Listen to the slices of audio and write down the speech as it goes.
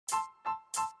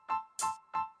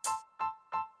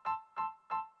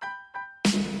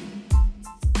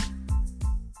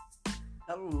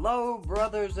Hello,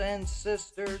 brothers and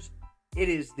sisters. It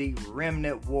is the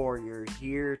Remnant Warrior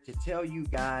here to tell you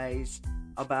guys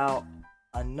about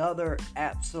another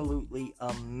absolutely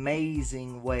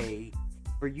amazing way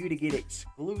for you to get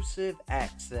exclusive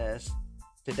access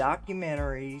to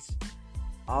documentaries,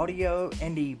 audio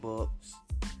and ebooks,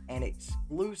 and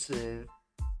exclusive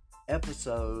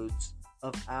episodes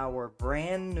of our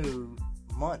brand new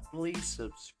monthly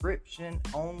subscription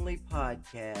only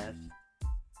podcast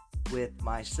with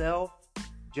myself,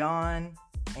 John,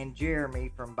 and Jeremy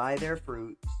from By Their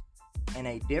Fruits, and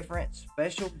a different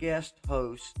special guest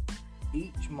host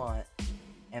each month.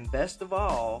 And best of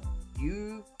all,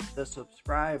 you, the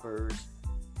subscribers,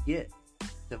 get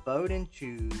to vote and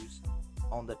choose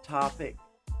on the topic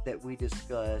that we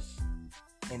discuss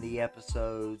in the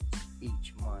episodes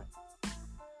each month.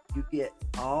 You get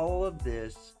all of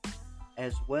this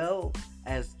as well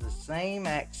as the same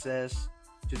access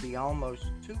to the almost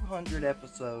 200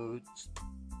 episodes,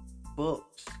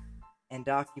 books, and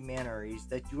documentaries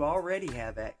that you already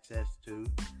have access to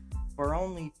for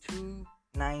only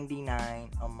 $2.99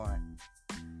 a month.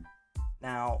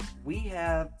 Now, we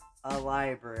have a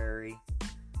library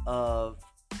of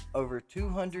over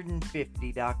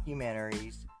 250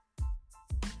 documentaries,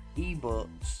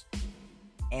 ebooks,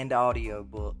 and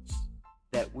audiobooks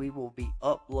that we will be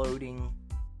uploading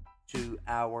to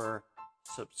our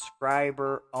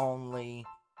subscriber-only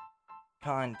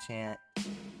content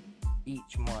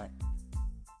each month.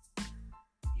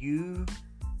 You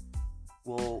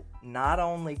will not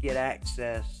only get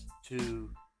access to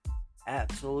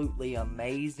absolutely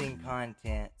amazing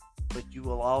content, but you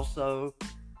will also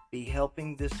be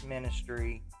helping this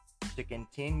ministry to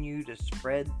continue to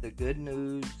spread the good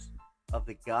news of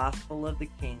the gospel of the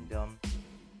kingdom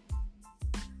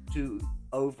to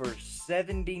over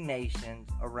 70 nations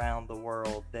around the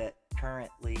world that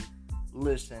currently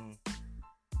listen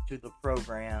to the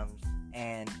programs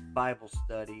and Bible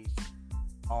studies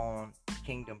on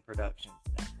Kingdom Productions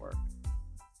Network.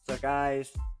 So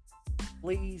guys,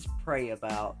 please pray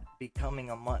about becoming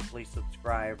a monthly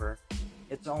subscriber.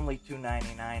 It's only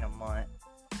 $2.99 a month.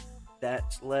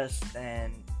 That's less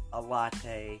than a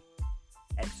latte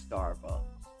at Starbucks.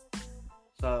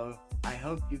 So I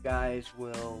hope you guys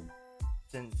will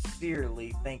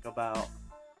sincerely think about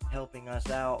helping us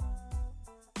out,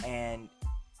 and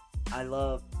I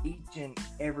love each and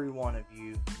every one of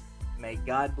you. May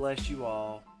God bless you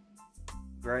all.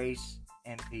 Grace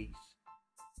and peace.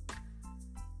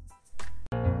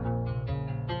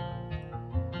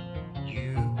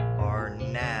 You are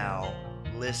now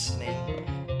listening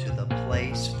to the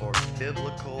place for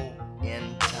biblical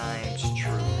end times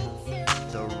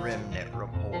truth, the Remnant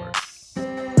Report.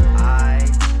 I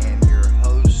am your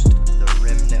host, the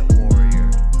Remnant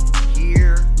Warrior.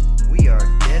 Here, we are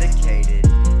dedicated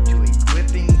to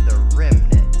equipping the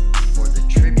remnant for the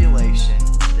tribulation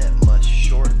that must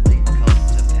shortly come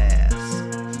to pass,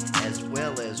 as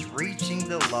well as reaching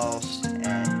the lost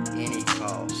at any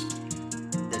cost.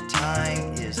 The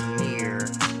time is near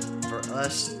for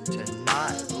us to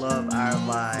not love our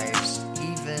lives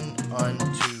even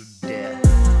unto death.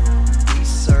 We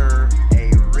serve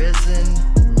a risen,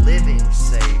 living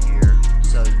Savior,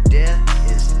 so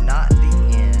death is not the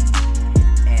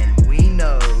end, and we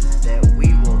know that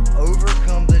we will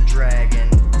overcome the dragon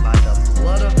by the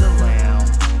blood of the Lamb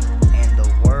and the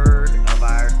word of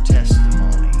our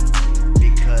testimony,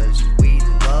 because we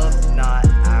love not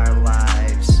our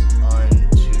lives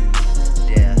unto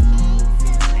death.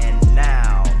 And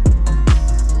now,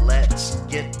 let's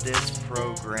get this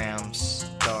program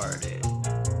started.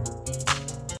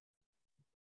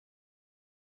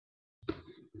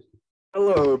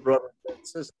 Hello, brothers and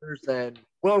sisters, and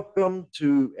welcome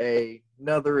to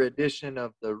another edition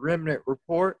of the Remnant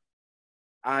Report.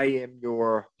 I am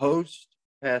your host,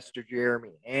 Pastor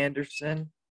Jeremy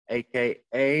Anderson,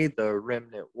 aka the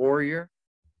Remnant Warrior,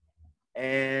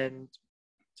 and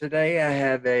today I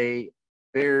have a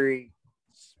very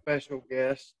special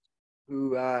guest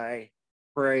who I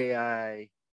pray I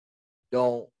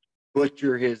don't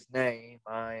butcher his name.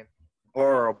 I'm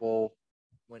horrible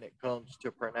when it comes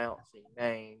to pronouncing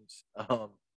names.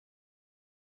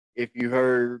 If you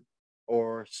heard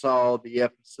or saw the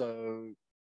episode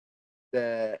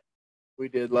that we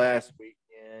did last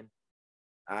weekend,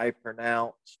 I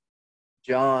pronounced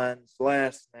John's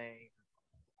last name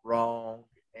wrong,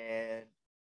 and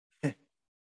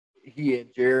he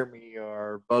and Jeremy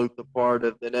are both a part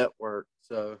of the network,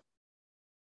 so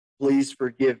please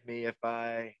forgive me if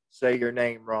I say your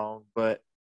name wrong. But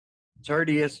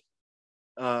Tertius,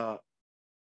 Fourie,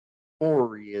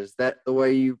 is that the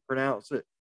way you pronounce it?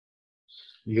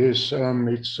 Yes,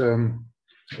 it's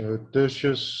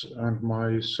Tertius, and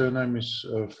my surname is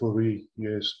Fourie,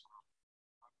 yes.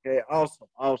 Okay, awesome,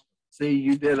 awesome. See,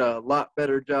 you did a lot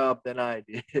better job than I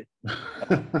did.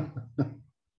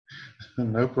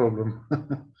 No problem.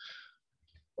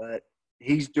 But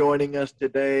he's joining us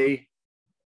today.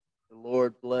 The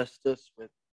Lord blessed us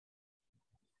with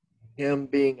him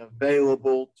being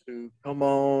available to come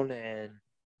on and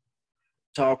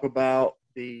talk about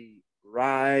the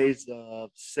rise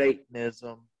of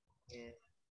Satanism in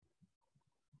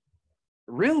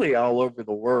really all over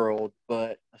the world,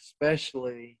 but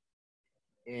especially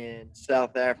in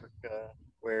South Africa,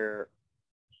 where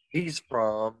he's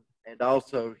from, and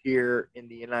also here in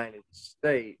the United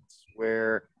States,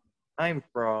 where I'm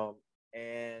from.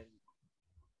 And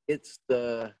it's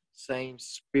the same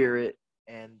spirit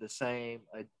and the same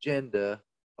agenda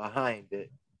behind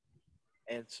it.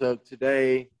 And so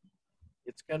today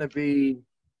it's going to be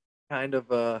kind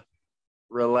of a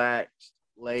relaxed,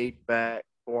 laid back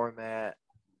format.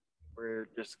 We're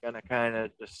just going to kind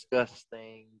of discuss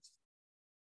things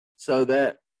so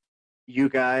that you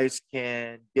guys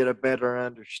can get a better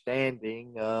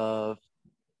understanding of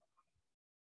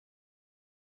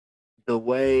the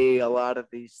way a lot of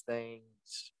these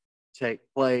things take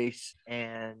place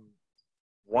and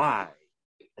why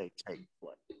they take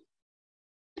place.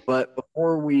 But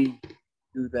before we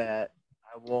do that,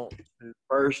 I want to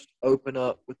first open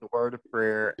up with a word of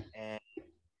prayer, and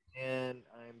then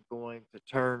I'm going to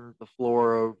turn the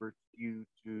floor over to you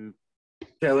to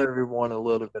tell everyone a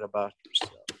little bit about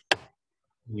yourself.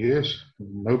 Yes,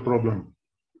 no problem.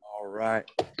 All right.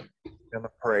 I'm going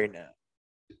to pray now.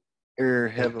 Dear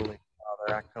Heavenly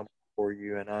Father, I come before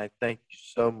you and I thank you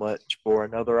so much for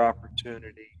another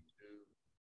opportunity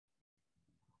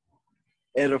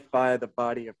to edify the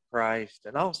body of Christ,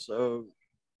 and also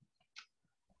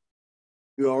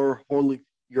your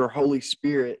Holy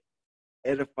Spirit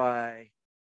edify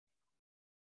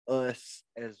us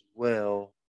as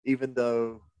well, even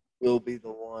though we'll be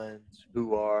the ones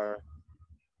who are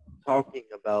talking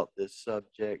about this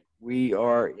subject. We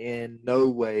are in no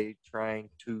way trying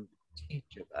to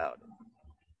teach about it.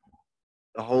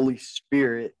 The Holy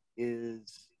Spirit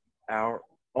is our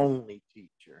only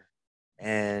teacher,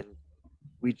 and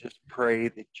we just pray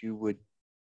that you would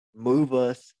move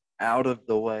us out of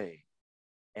the way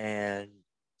and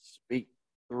speak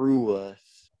through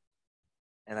us.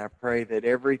 And I pray that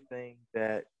everything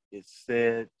that is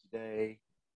said today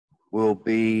will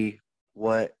be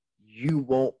what you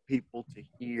want people to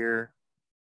hear,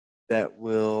 that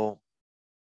will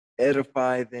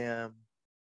edify them,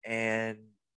 and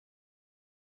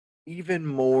even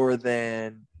more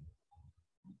than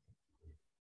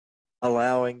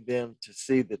allowing them to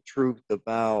see the truth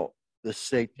about the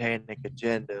satanic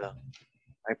agenda,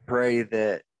 I pray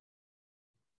that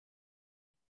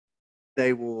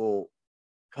they will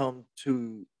come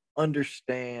to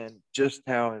understand just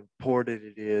how important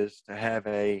it is to have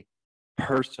a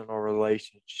personal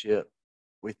relationship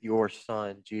with your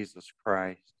Son, Jesus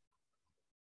Christ.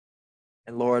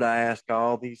 And Lord, I ask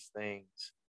all these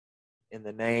things in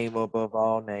the name above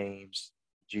all names,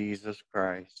 Jesus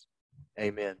Christ.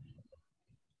 Amen.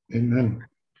 Amen.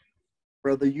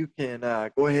 Brother, you can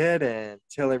go ahead and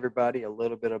tell everybody a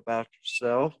little bit about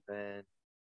yourself, and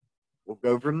we'll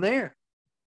go from there.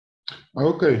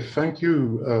 Okay, thank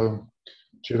you,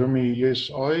 Jeremy. Yes,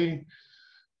 I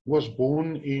was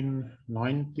born in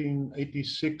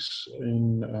 1986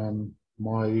 in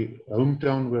my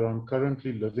hometown where I'm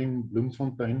currently living,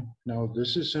 Bloemfontein. Now,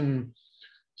 this is in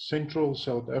central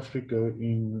South Africa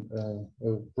in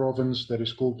a province that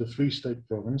is called the Free State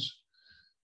Province.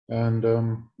 And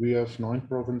we have 9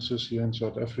 provinces here in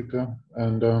South Africa.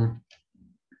 And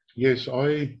yes,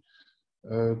 I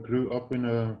grew up in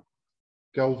a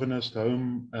Calvinist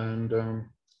home, and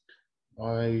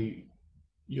I,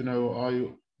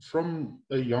 from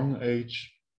a young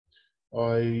age,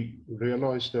 I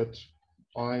realized that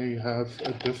I have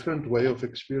a different way of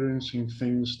experiencing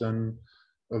things than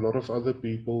a lot of other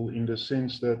people, in the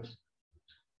sense that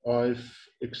I've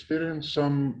experienced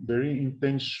some very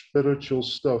intense spiritual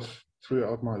stuff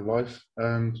throughout my life,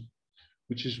 and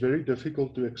which is very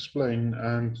difficult to explain.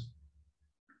 And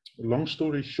long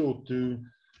story short,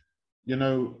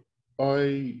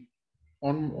 I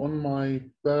on my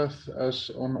path,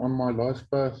 on my life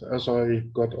path, as I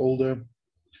got older,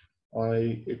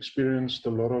 I experienced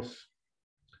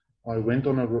I went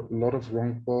on a lot of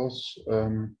wrong paths.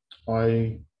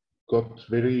 I got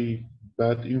very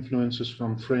bad influences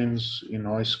from friends in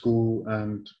high school,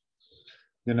 and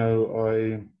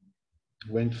I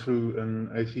went through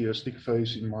an atheistic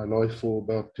phase in my life for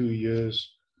about 2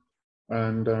 years.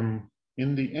 And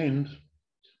in the end,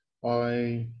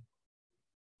 you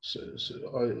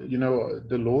know,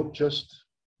 the Lord just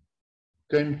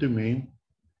came to me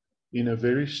in a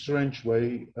very strange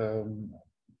way.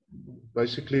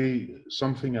 Basically,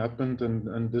 something happened,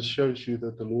 and this shows you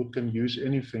that the Lord can use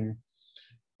anything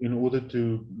in order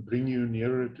to bring you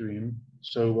nearer to Him.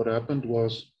 So what happened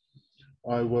was,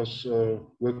 I was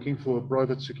working for a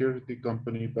private security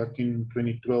company back in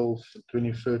 2012,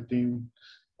 2013.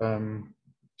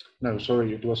 No,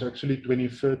 sorry, it was actually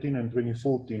 2013 and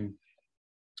 2014.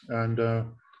 And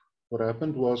what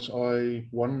happened was,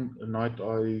 one night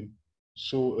I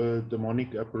saw a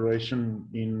demonic apparition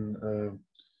in a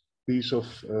piece of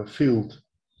field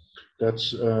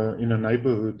that's in a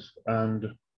neighborhood, and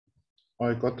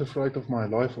I got the fright of my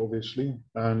life, obviously,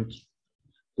 and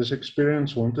this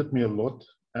experience haunted me a lot.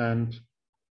 And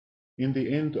in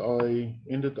the end, I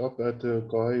ended up at a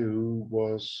guy who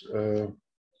was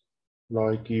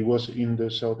like, he was in the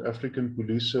South African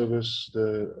Police Service,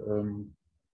 the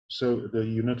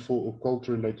unit for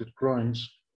occult-related crimes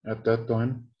at that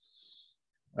time.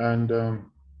 And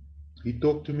he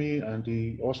talked to me and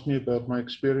he asked me about my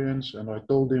experience, and I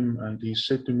told him, and he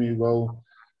said to me, well,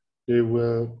 there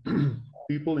were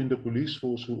people in the police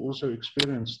force who also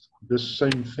experienced this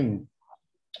same thing.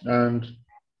 And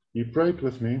he prayed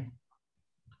with me,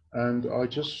 and I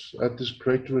just had this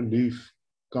great relief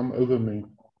come over me.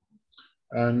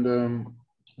 And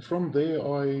from there,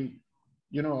 I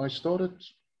started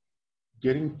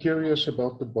getting curious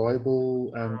about the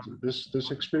Bible, and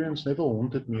this experience never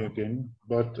haunted me again.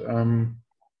 But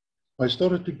I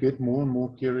started to get more and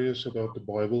more curious about the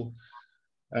Bible,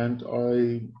 and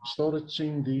I started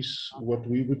seeing these, what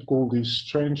we would call these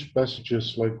strange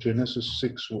passages, like Genesis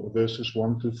 6 verses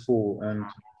 1 to 4, and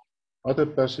other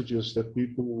passages that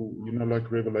people,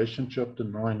 like Revelation chapter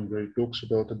 9, where it talks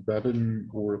about Abaddon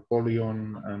or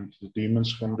Apollyon and the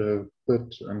demons from the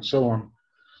pit and so on.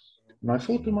 And I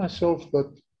thought to myself, but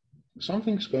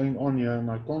something's going on here and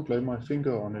I can't lay my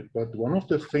finger on it. But one of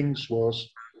the things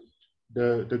was,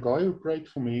 the guy who prayed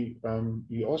for me,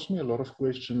 he asked me a lot of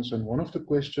questions. And one of the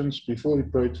questions, before he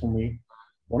prayed for me,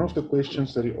 one of the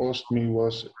questions that he asked me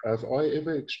was, have I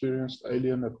ever experienced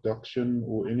alien abduction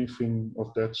or anything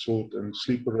of that sort, and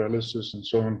sleep paralysis and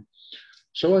so on?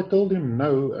 So I told him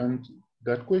no, and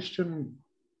that question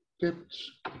kept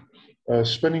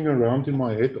spinning around in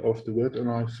my head afterward. And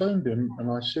I phoned him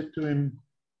and I said to him,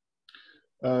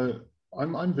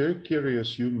 I'm very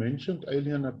curious. You mentioned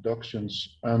alien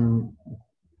abductions.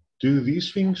 Do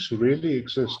these things really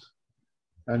exist?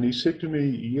 And he said to me,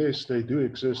 yes, they do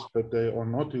exist, but they are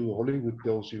not who Hollywood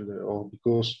tells you they are,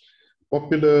 because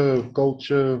popular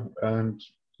culture and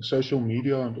social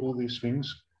media and all these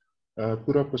things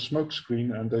put up a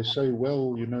smokescreen, and they say,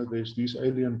 well, there's these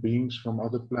alien beings from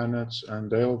other planets and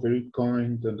they are very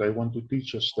kind and they want to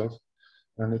teach us stuff.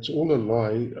 And it's all a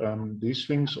lie. These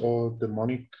things are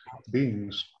demonic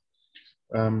beings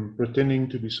pretending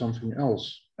to be something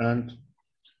else. And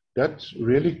that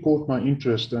really caught my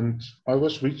interest. And I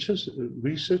was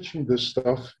researching this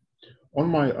stuff on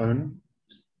my own.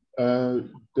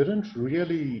 Didn't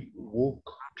really walk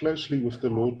closely with the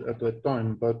Lord at that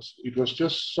time, but it was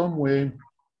just somewhere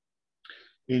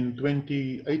in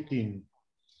 2018.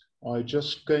 I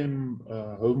just came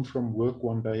home from work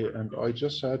one day, and I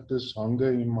just had this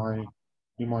hunger in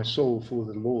my soul for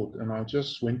the Lord. And I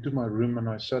just went to my room and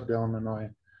I sat down and I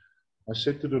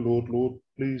said to the Lord, Lord,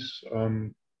 please,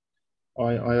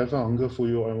 I have a hunger for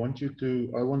you. I want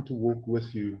to walk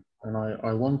with you. And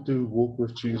I want to walk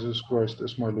with Jesus Christ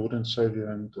as my Lord and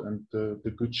Savior and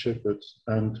the Good Shepherd.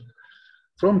 And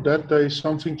from that day,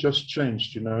 something just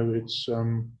changed. It's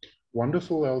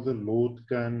wonderful how the Lord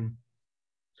can,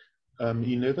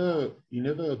 he never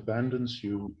abandons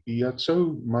you. He had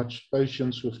so much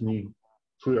patience with me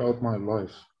throughout my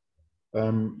life.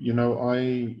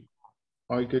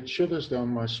 I get shivers down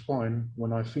my spine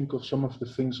when I think of some of the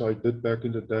things I did back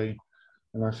in the day.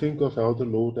 And I think of how the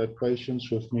Lord had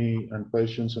patience with me, and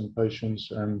patience and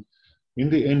patience. And in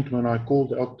the end, when I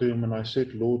called out to him and I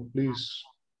said, Lord, please,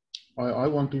 I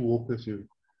want to walk with you,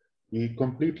 he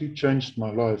completely changed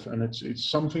my life. And it's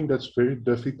something that's very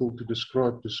difficult to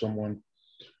describe to someone.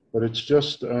 But it's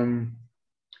just, you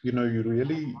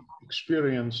really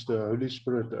experience the Holy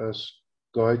Spirit as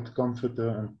guide,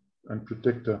 comforter, and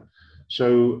protector.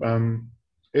 So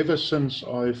ever since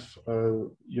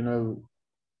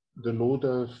the Lord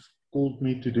have called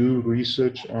me to do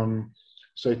research on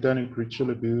satanic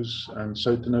ritual abuse and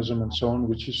Satanism and so on,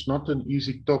 which is not an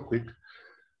easy topic.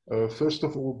 First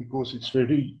of all, because it's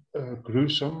very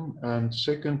gruesome, and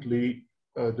secondly,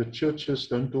 the churches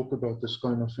don't talk about this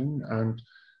kind of thing, and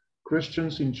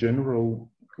Christians in general,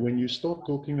 when you start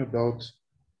talking about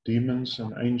demons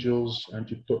and angels, and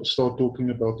you start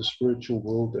talking about the spiritual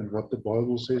world and what the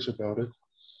Bible says about it,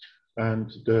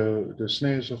 and the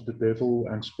snares of the devil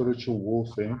and spiritual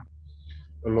warfare,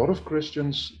 a lot of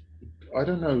Christians, I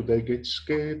don't know, they get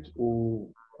scared, or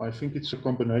I think it's a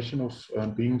combination of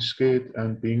being scared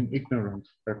and being ignorant,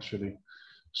 actually.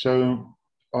 So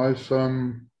I've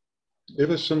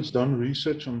ever since done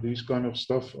research on these kind of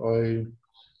stuff. I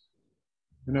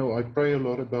pray a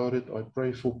lot about it. I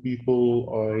pray for people.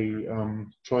 I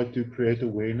try to create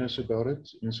awareness about it.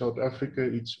 In South Africa,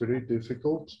 it's very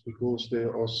difficult because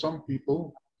there are some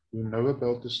people who know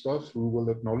about the stuff who will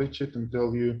acknowledge it and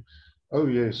tell you, oh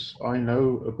yes, I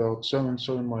know about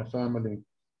so-and-so in my family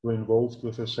who are involved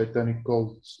with a satanic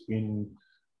cult in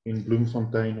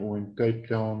Bloemfontein or in Cape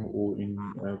Town or in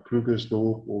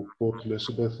Krugersdorp or Port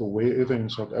Elizabeth or wherever in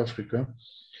South Africa.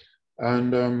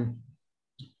 And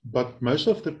but most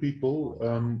of the people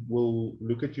will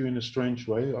look at you in a strange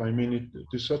way. I mean,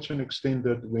 to such an extent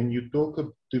that when you talk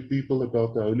to people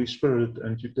about the Holy Spirit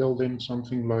and you tell them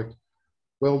something like,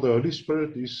 well, the Holy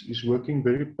Spirit is working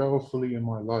very powerfully in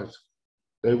my life,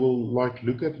 they will like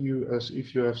look at you as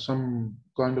if you have some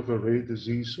kind of a rare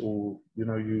disease, or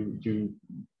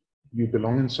you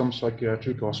belong in some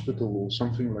psychiatric hospital or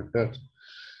something like that.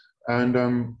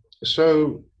 And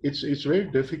so it's very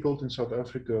difficult in South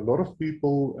Africa. A lot of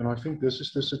people, and I think this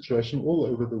is the situation all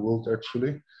over the world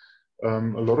actually,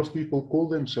 a lot of people call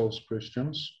themselves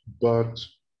Christians, but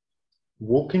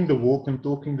walking the walk and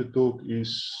talking the talk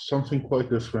is something quite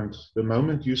different. The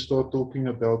moment you start talking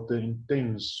about the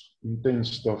intense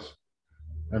stuff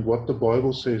and what the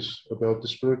Bible says about the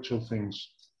spiritual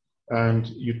things, and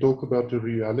you talk about the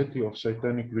reality of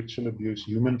satanic ritual abuse,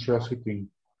 human trafficking,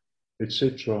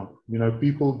 etc.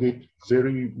 People get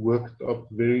very worked up,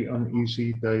 very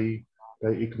uneasy. They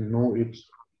ignore it,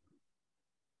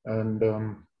 and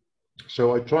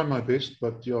so I try my best.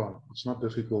 But yeah, it's not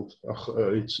difficult.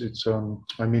 It's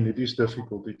I mean, it is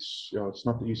difficult. It's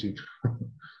not easy.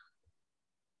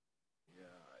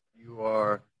 Yeah, you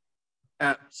are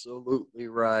absolutely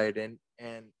right, and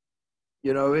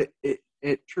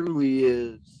it truly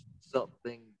is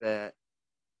something that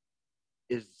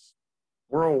is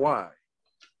worldwide,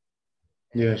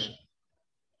 Yes,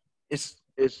 and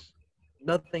it's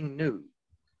nothing new.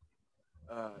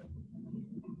 Uh,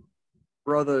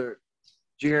 Brother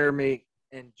Jeremy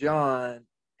and John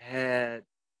had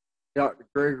Dr.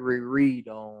 Gregory Reed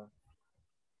on.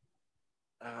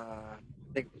 I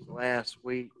think it was last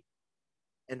week,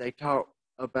 and they talked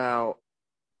about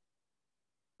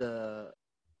the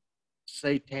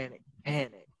satanic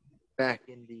panic back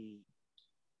in the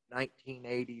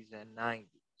 1980s and 90s.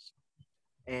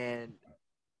 And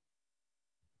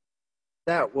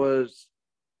that was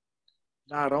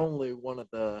not only one of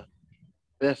the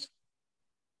best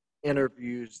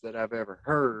interviews that I've ever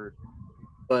heard,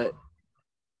 but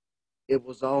it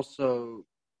was also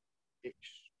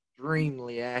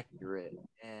extremely accurate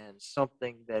and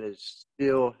something that is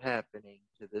still happening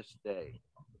to this day.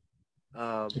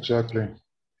 exactly.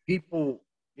 People,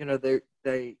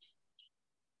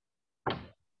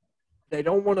 they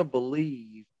don't want to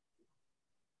believe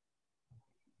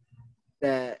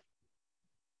that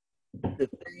the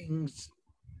things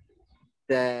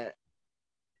that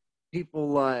people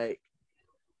like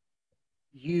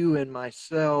you and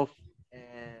myself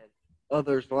and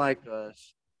others like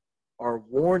us are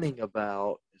warning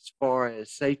about, as far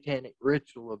as satanic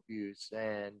ritual abuse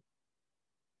and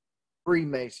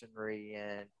Freemasonry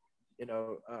and you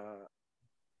know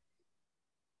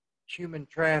human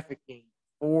trafficking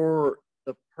for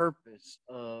the purpose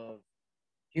of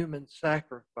human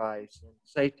sacrifice and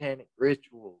satanic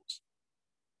rituals.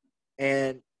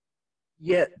 And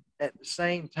yet, at the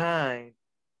same time,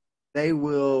 they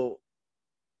will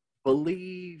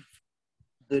believe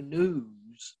the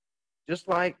news, just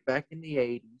like back in the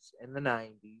 80s and the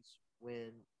 90s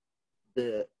when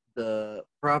the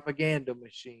propaganda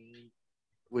machine,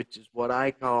 which is what I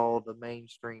call the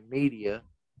mainstream media,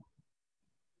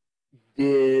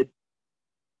 did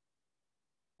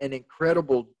an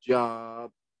incredible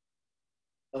job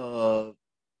of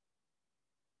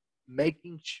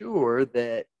making sure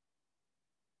that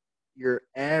your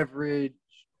average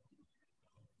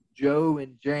Joe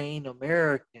and Jane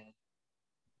American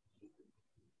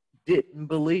didn't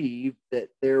believe that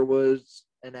there was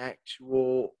an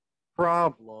actual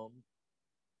problem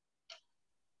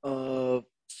of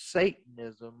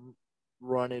Satanism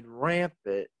running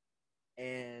rampant,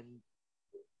 and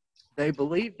they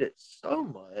believed it so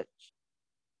much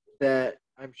that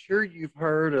I'm sure you've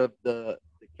heard of the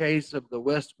case of the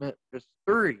West Memphis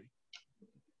Three.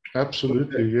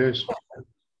 Absolutely, yes.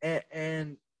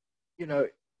 And you know,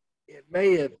 it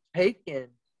may have taken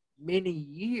many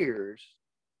years,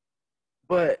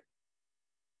 but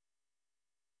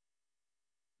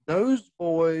those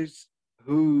boys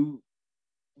who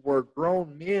were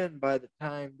grown men by the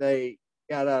time they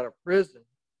got out of prison,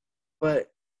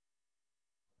 but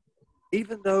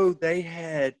even though they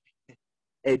had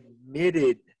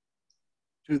admitted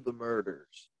to the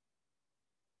murders,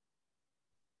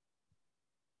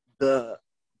 the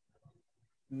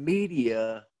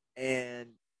media and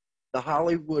the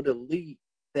Hollywood elite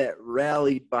that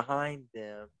rallied behind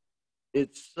them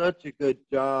did such a good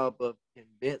job of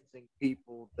convincing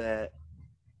people that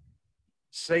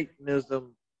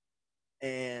Satanism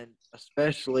and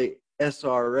especially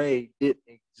SRA didn't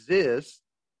exist,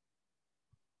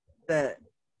 that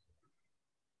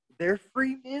they're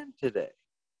free men today.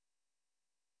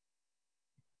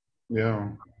 Yeah.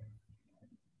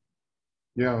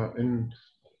 Yeah. And,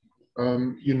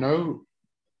 you know,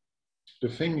 the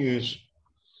thing is,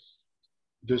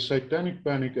 the satanic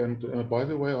panic, and by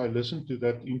the way, I listened to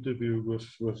that interview with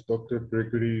Dr.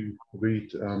 Gregory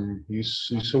Reed.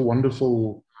 He's a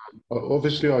wonderful,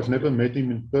 obviously I've never met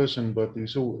him in person, but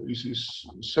he's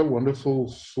so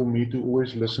wonderful for me to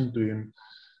always listen to him,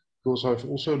 because I've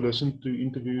also listened to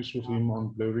interviews with him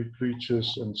on Blurry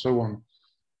Creatures and so on.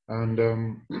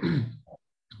 And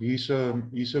he's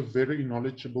a very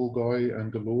knowledgeable guy,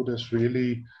 and the Lord has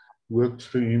really worked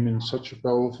through him in such a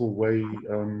powerful way.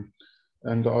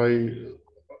 And the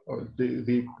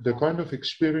kind of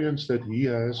experience that he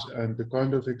has, and the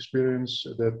kind of experience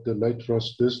that the late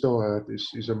Russ Disdaw had,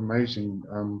 is amazing.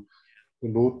 The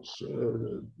Lord,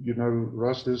 you know,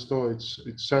 Russ Disdaw, it's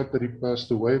sad that he passed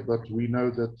away, but we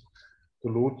know that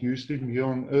the Lord used him here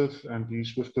on earth, and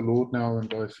he's with the Lord now,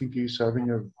 and I think he's having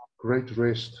a great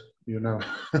rest, you know.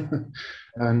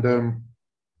 And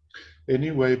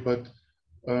anyway, but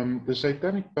the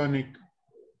satanic panic,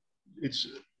 it's,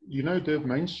 you know, the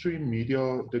mainstream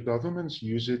media, the governments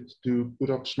use it to put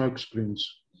up smoke screens.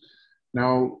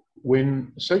 Now,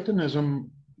 when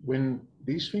Satanism, when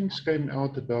these things came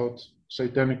out about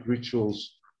satanic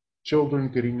rituals, children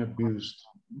getting abused,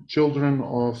 children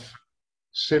of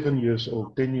 7 years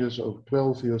old, 10 years old,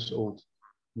 12 years old,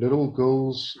 little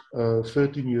girls,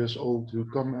 13 years old, who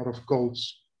come out of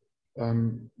cults,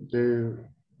 they're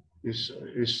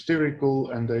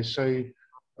hysterical, and they say,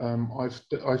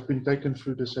 I've been taken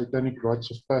through the satanic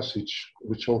rites of passage,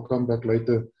 which I'll come back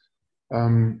later.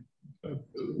 Um,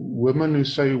 Women who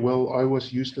say, well, I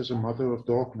was used as a mother of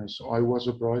darkness, I was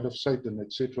a bride of Satan,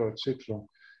 etc., etc.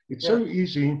 It's so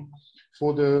easy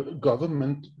for the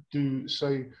government to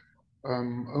say,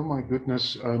 oh my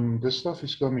goodness, this stuff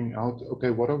is coming out.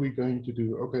 Okay, what are we going to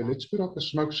do? Okay, let's put up a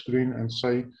smoke screen and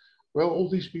say, well, all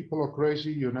these people are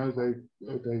crazy. You know,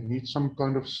 they need some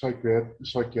kind of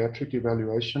psychiatric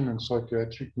evaluation and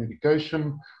psychiatric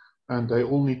medication, and they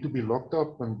all need to be locked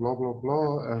up and blah, blah,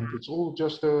 blah. And it's all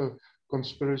just a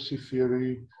conspiracy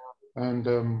theory. And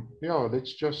yeah,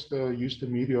 let's just use the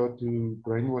media to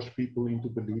brainwash people into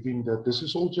believing that this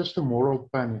is all just a moral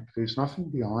panic. There's nothing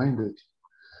behind it.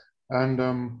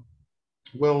 And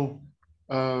well,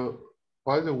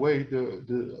 by the way,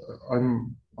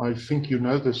 I think you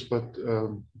know this, but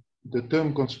the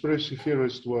term conspiracy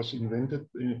theorist was invented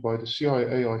by the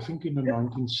CIA, I think, in the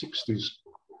 1960s.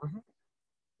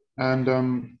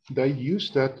 And they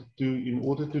used that in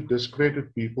order to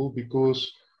discredit people, because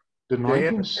the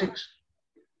 1960s.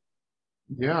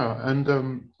 Yeah, and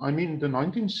I mean, the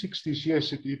 1960s,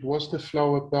 yes, it was the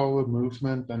flower power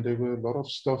movement, and there were a lot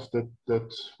of stuff that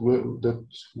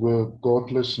were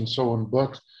godless and so on.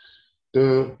 But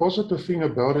the positive thing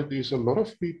about it is a lot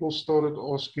of people started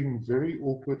asking very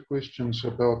awkward questions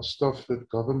about stuff that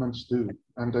governments do.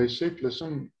 And they said,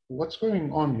 listen, what's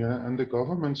going on here? And the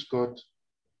governments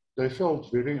they felt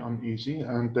very uneasy,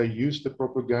 and they used the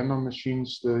propaganda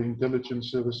machines, the intelligence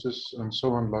services and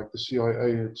so on, like the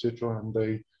CIA, etc. And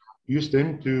they used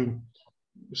them to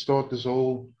start this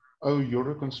whole, oh,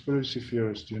 you're a conspiracy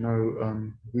theorist, you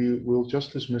know, we'll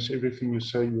just dismiss everything you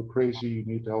say, you're crazy, you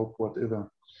need help,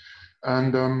 whatever.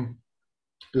 And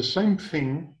the same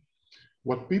thing,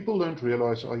 what people don't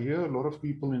realize, I hear a lot of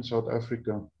people in South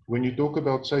Africa, when you talk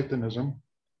about Satanism,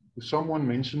 if someone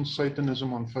mentions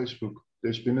Satanism on Facebook,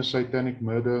 there's been a satanic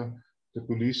murder, the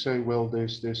police say, well,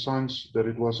 there's signs that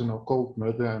it was an occult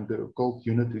murder, and the occult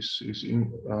unit is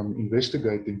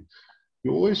investigating.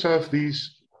 You always have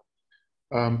these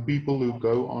people who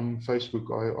go on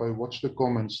Facebook. I watch the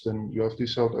comments, then you have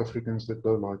these South Africans that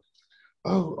go like,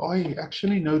 oh, I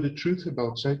actually know the truth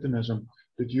about Satanism.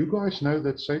 Did you guys know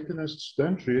that Satanists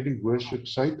don't really worship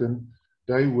Satan?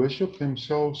 they worship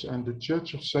themselves and the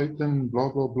Church of Satan,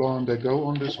 blah, blah, blah, and they go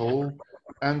on this whole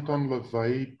Anton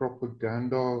LaVey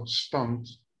propaganda stunt,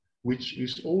 which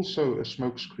is also a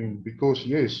smokescreen, because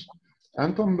yes,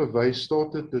 Anton LaVey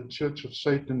started the Church of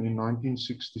Satan in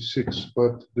 1966,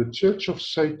 but the Church of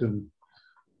Satan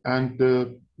and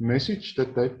the message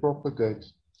that they propagate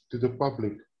to the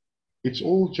public, it's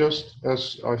all just,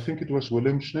 as I think it was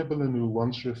William Schnebelen who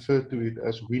once referred to it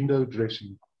as window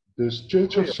dressing. This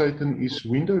Church of Satan is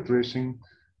window dressing.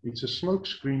 It's a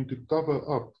smokescreen to cover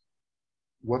up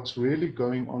what's really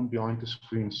going on behind the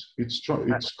screens. It's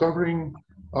covering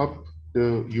up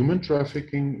the human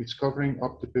trafficking. It's covering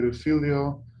up the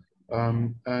pedophilia.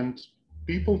 And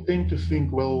people tend to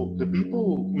think, well, the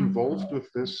people involved with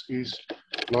this is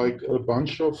like a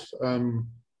bunch of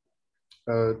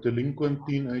delinquent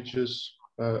teenagers,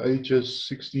 ages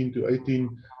 16 to 18,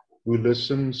 who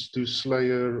listens to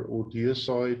Slayer or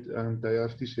Deicide, and they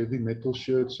have these heavy metal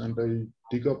shirts and they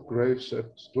dig up graves at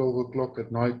 12 o'clock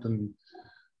at night.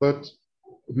 But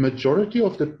majority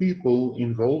of the people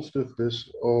involved with this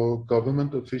are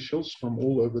government officials from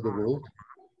all over the world.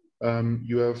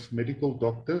 You have medical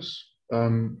doctors.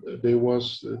 There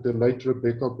was the late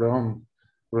Rebecca Brown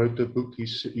wrote a book,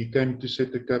 he came to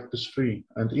set the captives free.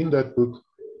 And in that book,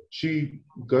 she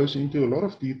goes into a lot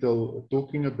of detail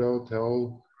talking about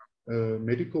how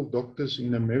medical doctors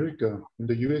in America, in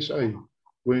the USA,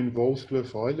 were involved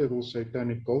with high-level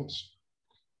satanic cults.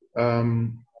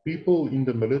 People in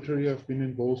the military have been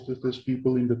involved with this,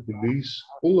 people in the police,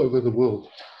 all over the world.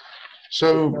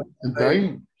 So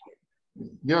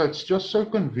it's just so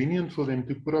convenient for them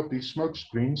to put up these smoke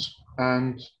screens,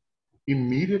 and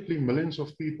immediately millions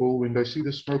of people, when they see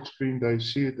the smoke screen, they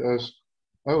see it as,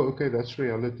 oh, okay, that's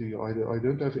reality. I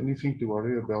don't have anything to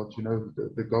worry about. You know,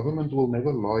 the government will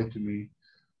never lie to me.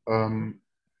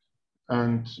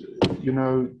 And, you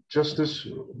know, just this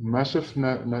massive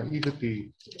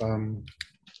naivety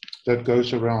that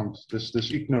goes around,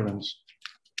 this ignorance.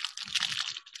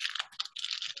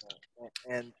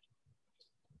 And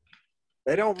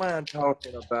they don't mind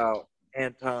talking about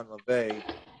Anton LaVey,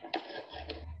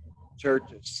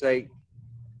 Church of Satan,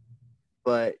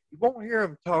 but you won't hear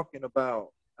him talking about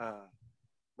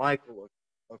Michael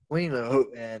Aquino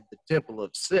and the Temple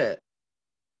of Set.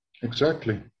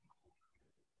 Exactly.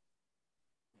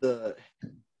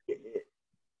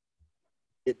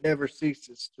 It never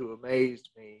ceases to amaze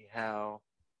me how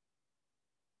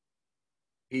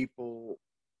people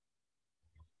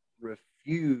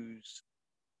refuse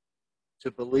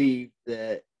to believe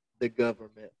that the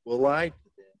government will lie to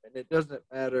them. And it doesn't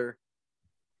matter,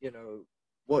 you know,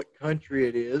 what country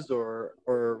it is or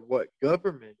what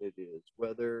government it is,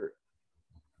 whether,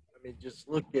 I mean, just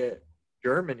look at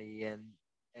Germany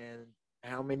and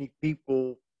how many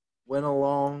people went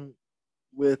along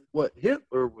with what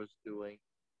Hitler was doing.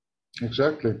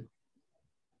 Exactly.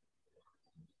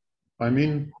 I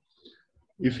mean,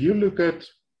 if you look at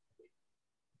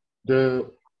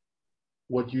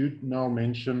what you now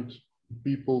mentioned,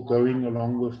 people going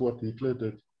along with what Hitler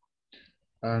did,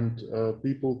 and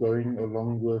people going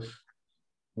along with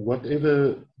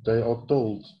whatever they are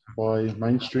told by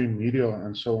mainstream media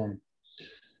and so on.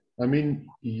 I mean,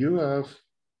 you have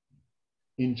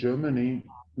in Germany,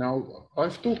 now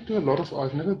I've talked to a lot of,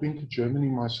 I've never been to Germany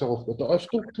myself, but I've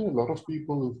talked to a lot of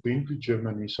people who've been to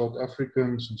Germany, South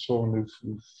Africans and so on,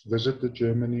 who've visited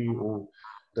Germany or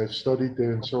they've studied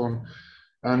there and so on.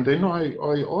 And then I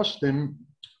asked them,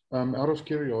 out of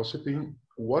curiosity,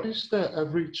 what is the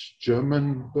average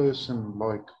German person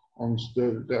like? On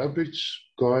the average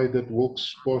guy that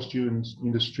walks past you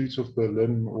in the streets of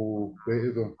Berlin or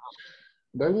wherever,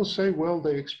 they will say, well,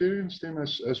 they experience them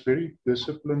as very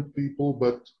disciplined people,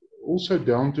 but also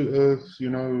down to earth, you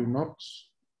know,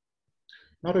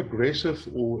 not aggressive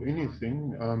or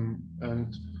anything.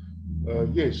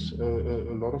 Yes,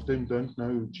 a lot of them don't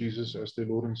know Jesus as their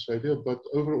Lord and Savior, but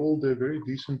overall they're very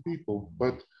decent people.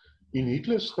 But in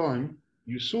Hitler's time,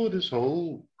 you saw this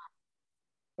whole,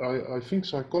 I think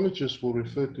psychologists will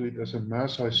refer to it as a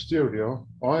mass hysteria.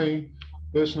 I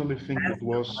personally think it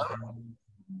was,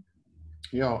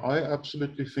 yeah, I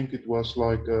absolutely think it was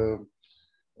like a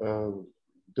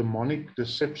demonic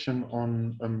deception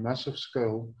on a massive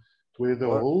scale, where the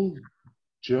whole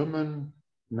German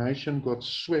nation got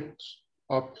swept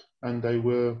up, and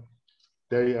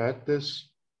they had this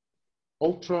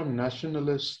ultra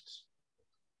nationalist,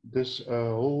 this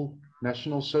whole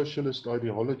national socialist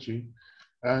ideology,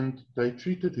 and they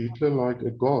treated Hitler like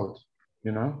a god,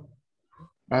 you know.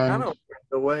 And kind of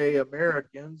the way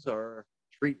Americans are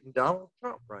treating Donald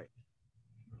Trump right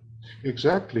now.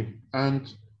 Exactly.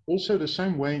 And also the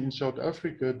same way in South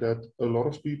Africa that a lot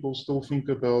of people still think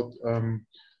about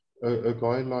a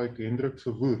guy like Hendrik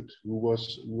Verwoerd, who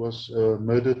was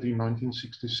murdered in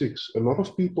 1966. A lot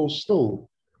of people still,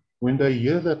 when they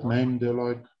hear that name, they're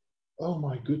like, oh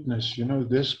my goodness, you know,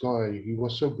 this guy, he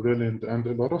was so brilliant. And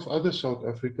a lot of other South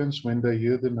Africans, when they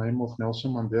hear the name of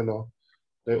Nelson Mandela,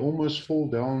 they almost fall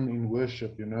down in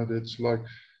worship, you know. That's like,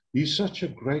 he's such a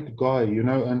great guy, you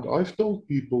know. And I've told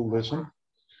people, listen,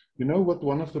 you know what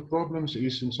one of the problems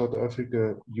is in South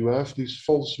Africa? You have these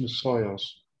false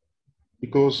messiahs.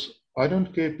 Because I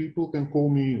don't care, people can call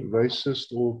me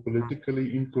racist or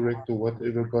politically incorrect or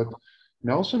whatever, but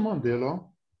Nelson Mandela,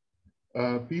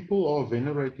 people are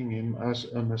venerating him as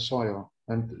a messiah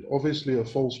and obviously a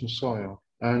false messiah.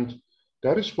 And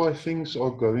that is why things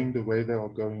are going the way they are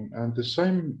going. And the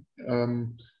same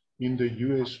in the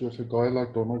US with a guy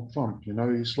like Donald Trump, you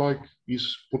know,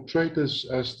 he's portrayed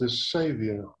as the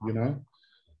savior, you know.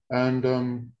 And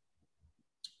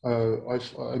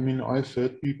I've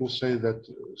heard people say that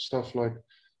stuff like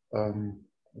um,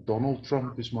 Donald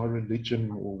Trump is my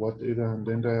religion or whatever, and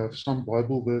then they have some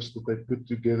Bible verse that they put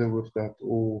together with that,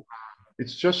 or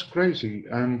it's just crazy.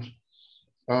 And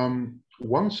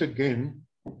once again,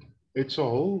 it's a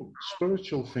whole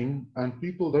spiritual thing, and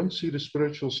people don't see the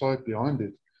spiritual side behind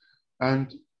it.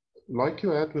 And like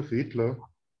you had with Hitler,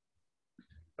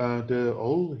 the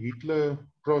whole Hitler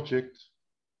project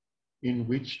in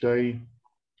which they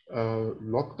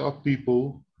locked up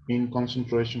people in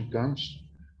concentration camps,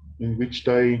 in which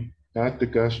they had the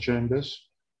gas chambers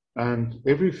and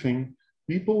everything.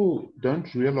 People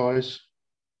don't realize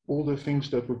all the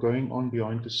things that were going on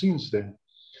behind the scenes there.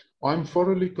 I'm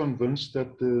thoroughly convinced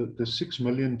that the 6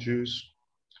 million Jews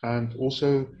and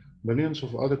also millions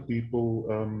of other people,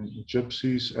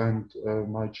 gypsies and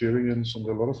Nigerians and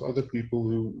a lot of other people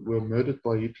who were murdered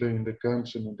by Hitler in the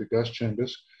camps and in the gas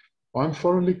chambers, I'm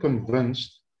thoroughly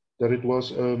convinced that it was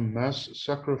a mass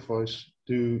sacrifice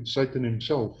to Satan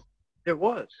himself. It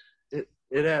was.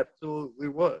 It absolutely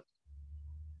was.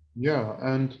 Yeah,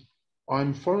 and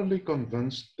I'm thoroughly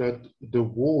convinced that the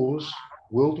wars,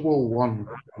 World War One,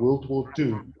 World War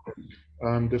Two,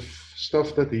 the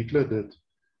stuff that Hitler did,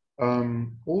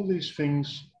 all these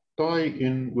things tie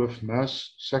in with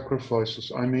mass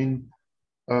sacrifices. I mean,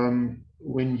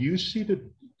 when you see the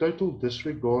total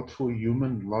disregard for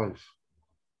human life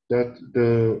that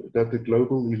the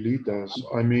global elite has,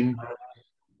 I mean,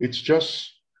 it's just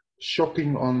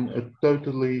shocking on a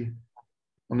totally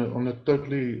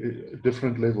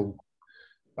different level.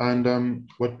 And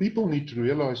what people need to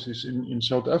realize is in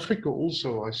South Africa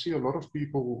also, I see a lot of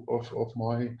people of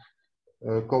my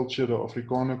culture, the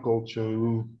Afrikaner culture,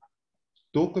 who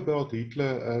talk about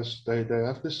Hitler as they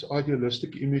have this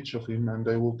idealistic image of him, and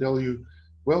they will tell you,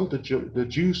 well, the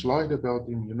Jews lied about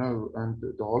him, you know, and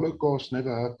the Holocaust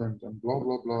never happened, and blah,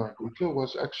 blah, blah. Hitler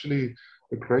was actually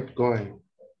a great guy.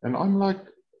 And I'm like,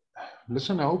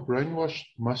 listen, how brainwashed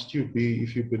must you be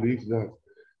if you believe that?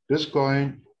 This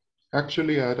guy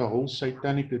actually had a whole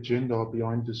satanic agenda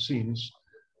behind the scenes.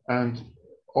 And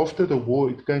after the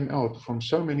war, it came out from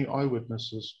so many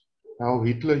eyewitnesses how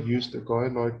Hitler used a guy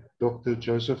like Dr.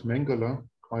 Joseph Mengele.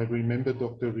 I remember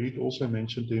Dr. Reed also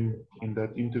mentioned him in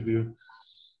that interview.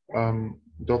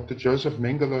 Dr. Joseph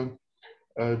Mengele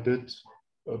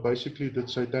basically did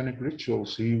satanic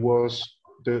rituals. He was,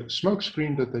 the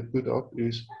smokescreen that they put up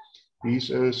is he's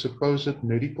a supposed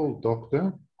medical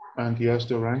doctor, and he has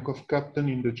the rank of captain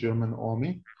in the German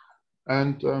army.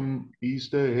 And he's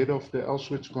the head of the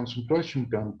Auschwitz concentration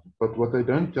camp. But what they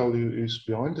don't tell you is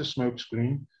behind the smoke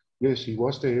screen, yes, he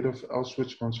was the head of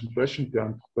Auschwitz concentration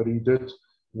camp, but he did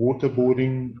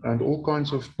waterboarding and all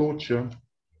kinds of torture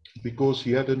because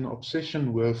he had an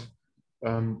obsession with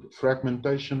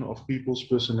fragmentation of people's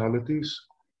personalities.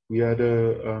 He had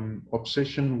an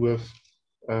obsession with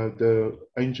the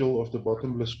angel of the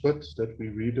bottomless pit that we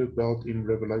read about in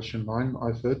Revelation 9.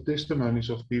 I've heard testimonies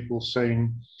of people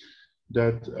saying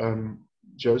that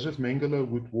Joseph Mengele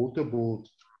would waterboard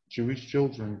Jewish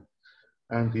children,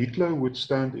 and Hitler would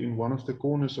stand in one of the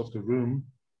corners of the room,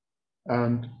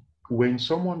 and when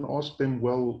someone asked them,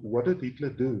 well, what did Hitler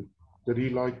do? Did he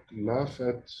like laugh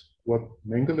at what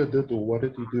Mengele did, or what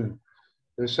did he do?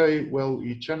 They say, well,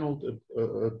 he channeled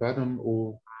a Baden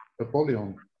or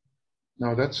Apollyon.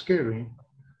 Now that's scary,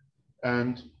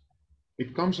 and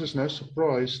it comes as no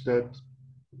surprise that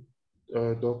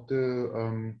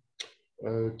Dr.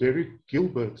 Derek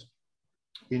Gilbert,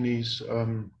 in his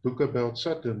book about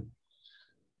Saturn,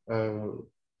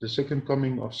 The Second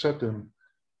Coming of Saturn,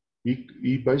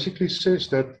 he basically says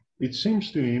that it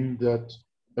seems to him that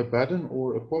Abaddon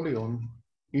or Apollyon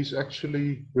is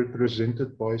actually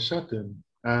represented by Saturn.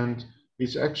 And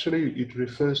it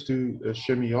refers to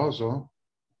Shemiyaza,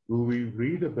 who we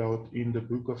read about in the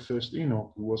book of First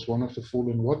Enoch, who was one of the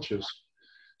fallen watchers.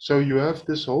 So you have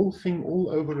this whole thing all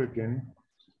over again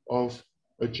of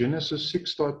a Genesis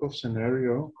 6 type of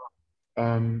scenario,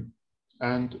 and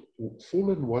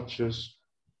fallen watchers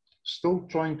still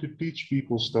trying to teach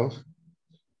people stuff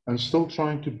and still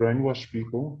trying to brainwash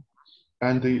people,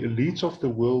 and the elites of the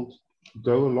world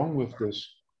go along with this.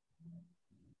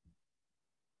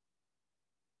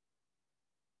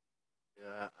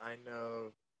 Yeah, I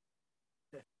know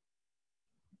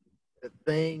the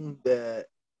thing that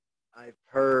I've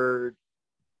heard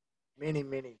many,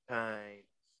 many times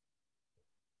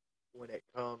when it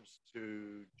comes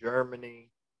to Germany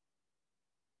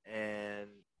and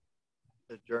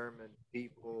the German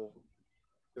people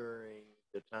during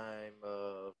the time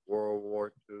of World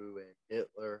War II and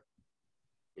Hitler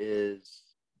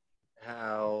is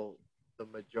how the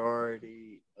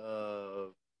majority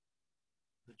of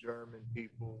the German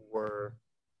people were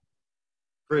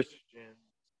Christians,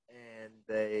 and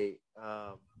they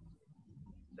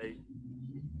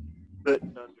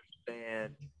couldn't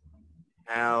understand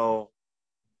how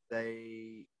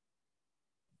they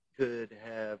could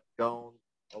have gone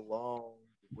along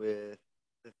with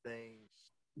the things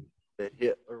that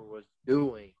Hitler was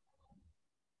doing.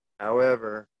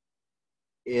 However,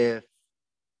 if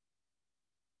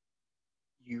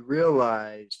you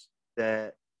realize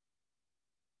that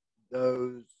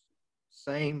those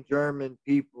same German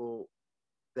people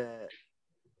that,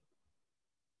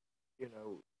 you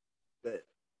know, that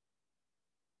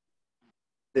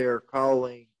they're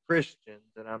calling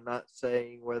Christians, and I'm not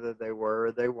saying whether they were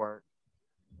or they weren't,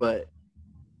 but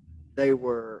they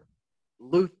were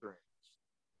Lutherans.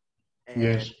 And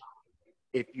Yes.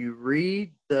 if you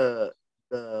read the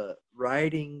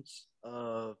writings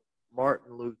of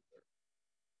Martin Luther,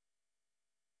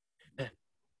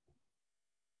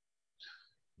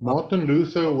 Martin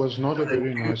Luther was not a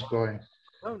very nice guy.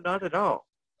 no, not at all.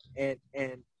 And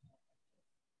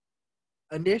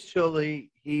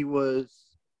initially he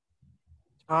was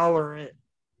tolerant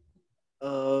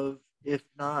of, if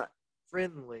not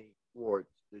friendly towards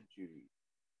the Jews.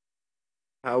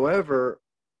 However,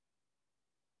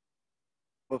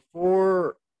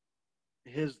 before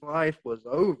his life was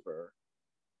over,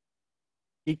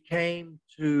 he came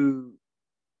to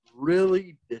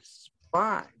really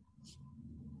despise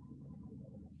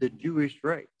the Jewish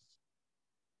race.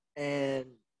 And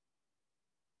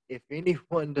if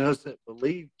anyone doesn't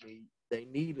believe me, they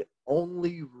need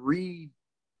only read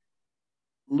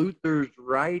Luther's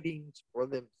writings for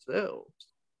themselves.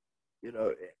 You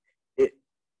know,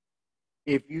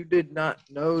 if you did not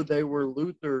know they were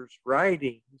Luther's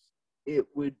writings, it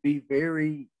would be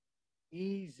very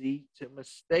easy to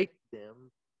mistake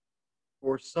them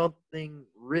for something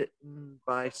written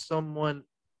by someone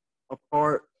a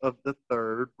part of the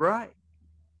Third Reich.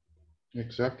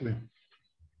 Exactly.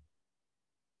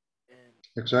 And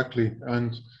Exactly.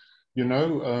 And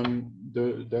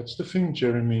that's the thing,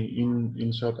 Jeremy.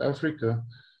 In South Africa,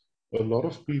 a lot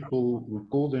of people who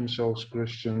call themselves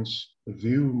Christians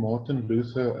view Martin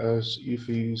Luther as if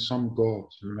he's some god,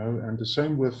 and the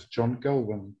same with John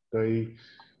Calvin. They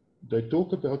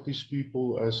talk about these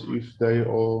people as if they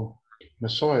are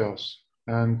messiahs,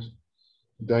 and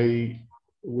they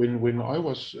when I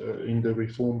was in the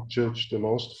Reformed Church the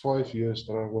last 5 years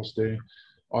that I was there,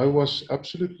 I was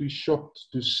absolutely shocked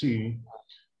to see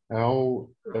how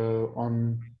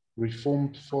on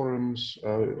Reformed forums,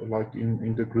 like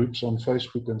in the groups on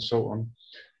Facebook and so on,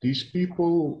 these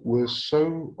people were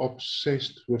so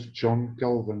obsessed with John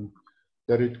Calvin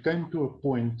that it came to a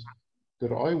point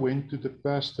that I went to the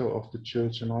pastor of the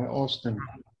church and I asked him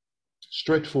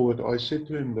straightforward. I said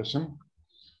to him, listen,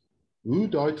 who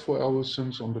died for our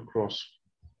sins on the cross?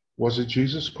 Was it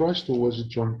Jesus Christ or was it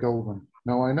John Calvin?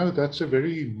 Now, I know that's a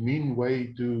very mean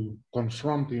way to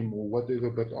confront him or whatever,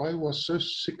 but I was so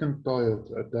sick and tired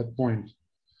at that point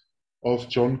of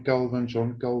John Calvin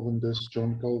this,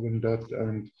 John Calvin that,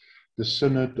 and the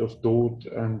Synod of Dort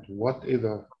and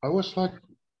whatever. I was like,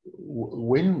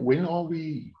 when are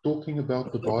we talking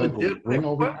about the it's a Bible? When legitimate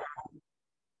are we? question.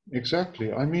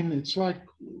 Exactly. I mean, it's like,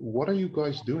 what are you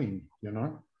guys doing?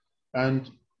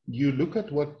 And you look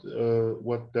at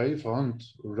what Dave Hunt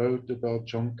wrote about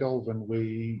John Calvin, where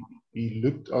he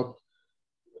looked up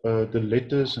the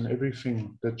letters and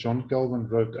everything that John Calvin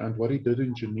wrote and what he did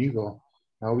in Geneva,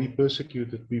 how he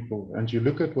persecuted people. And you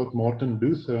look at what Martin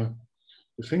Luther,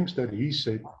 the things that he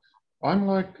said. I'm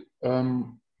like,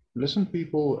 listen,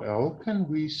 people, how can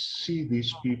we see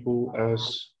these people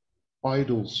as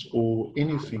idols or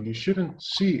anything. You shouldn't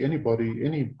see anybody,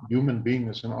 any human being,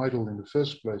 as an idol in the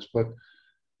first place. But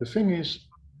the thing is,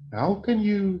 how can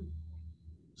you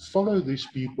follow these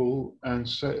people and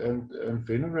say and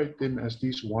venerate them as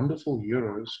these wonderful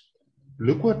heroes?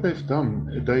 Look what they've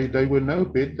done. They were no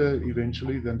better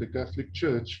eventually than the Catholic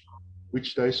Church,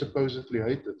 which they supposedly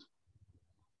hated.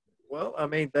 Well, I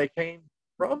mean, they came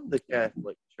from the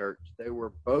Catholic Church. They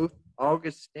were both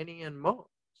Augustinian monks,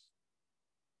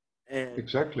 and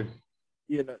Exactly.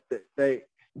 you know,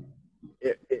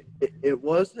 it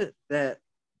wasn't that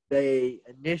they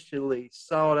initially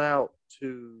sought out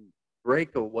to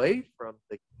break away from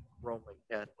the Roman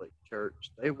Catholic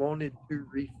Church. They wanted to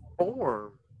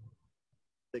reform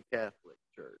the Catholic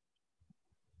Church.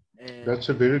 And That's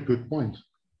a very good point.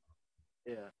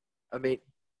 yeah, I mean,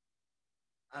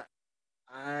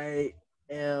 I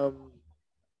am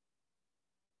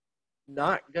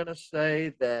not going to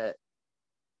say that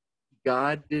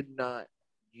God did not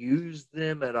use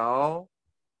them at all,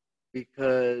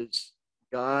 because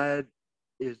God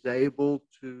is able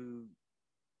to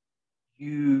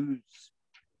use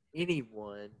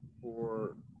anyone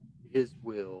for his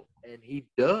will, and he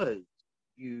does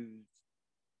use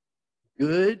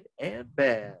good and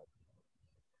bad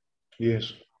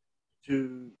Yes.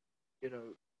 to, you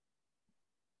know,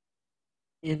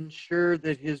 ensure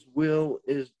that his will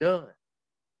is done.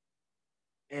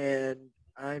 And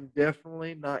I'm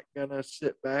definitely not going to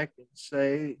sit back and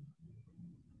say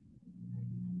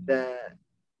that,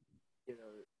 you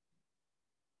know,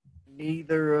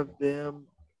 neither of them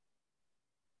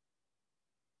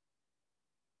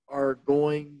are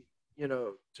going, you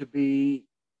know, to be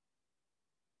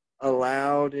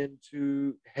allowed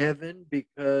into heaven,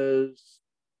 because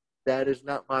that is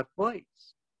not my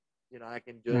place. You know, I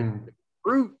can judge the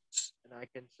fruits, and I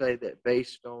can say that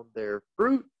based on their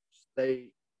fruits,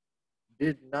 they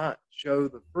did not show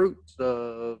the fruits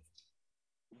of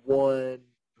one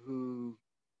who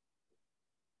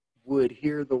would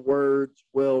hear the words,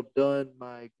 "Well done,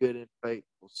 my good and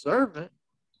faithful servant."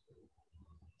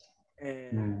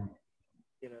 And,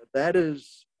 you know, that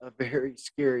is a very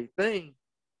scary thing.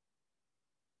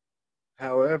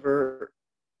 However,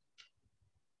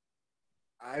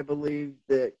 I believe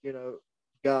that, you know,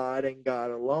 God and God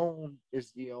alone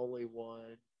is the only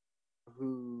one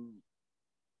who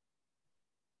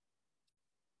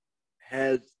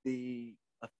has the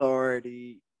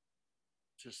authority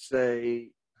to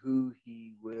say who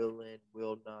he will and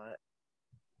will not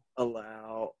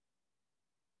allow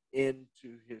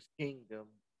into his kingdom.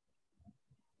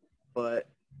 But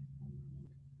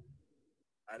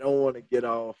I don't want to get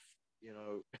off, you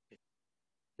know,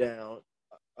 down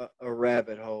a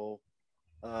rabbit hole.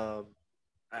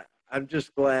 I'm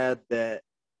just glad that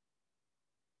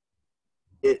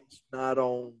it's not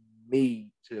on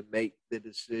me to make the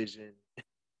decision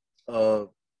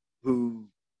of who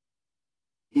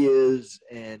is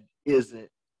and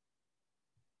isn't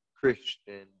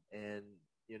Christian, and,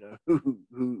 you know,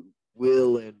 who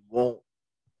will and won't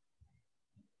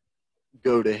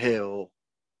go to hell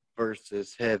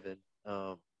versus heaven.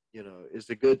 You know, it's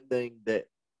a good thing that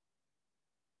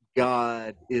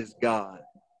God is God.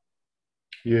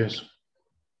 Yes,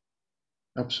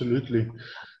 absolutely.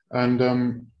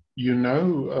 And you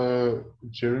know,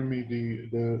 Jeremy,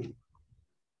 the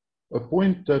a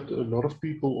point that a lot of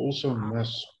people also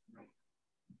miss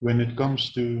when it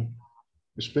comes to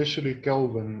especially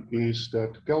Calvin is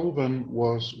that Calvin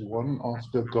was one of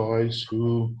the guys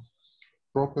who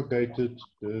propagated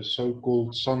the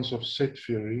so-called Sons of Set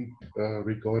theory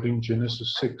regarding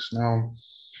Genesis 6. Now,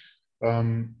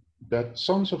 that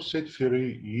Sons of Set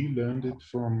theory, he learned it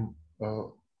from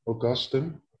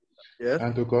Augustine, Yes.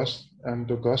 and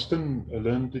Augustine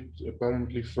learned it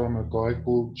apparently from a guy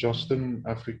called Justin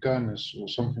Africanus or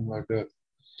something like that.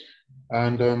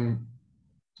 And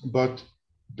but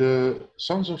the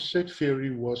Sons of Set theory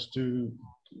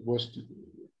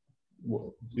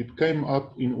it came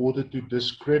up in order to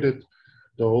discredit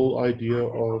the whole idea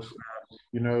of,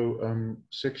 you know,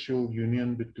 sexual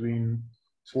union between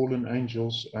fallen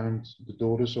angels and the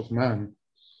daughters of man.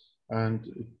 And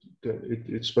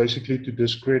it's basically to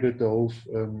discredit the whole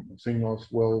thing of,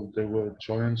 well, there were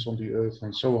giants on the earth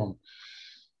and so on.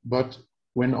 But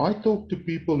when I talk to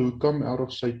people who come out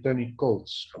of satanic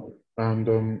cults,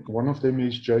 and one of them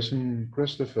is Jason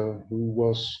Christopher, who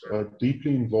was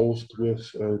deeply involved with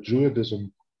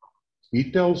Druidism, he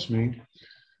tells me,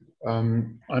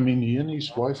 I mean, he and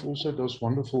his wife also does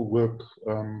wonderful work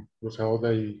with how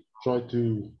they try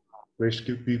to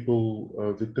rescue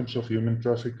people, victims of human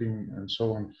trafficking and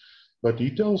so on. But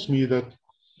he tells me that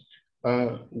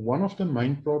one of the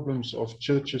main problems of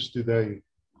churches today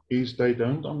is they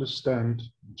don't understand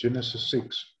Genesis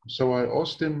 6. So I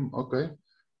asked him, okay,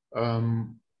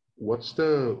 what's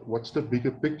the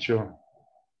bigger picture?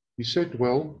 He said,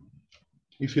 well,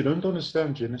 if you don't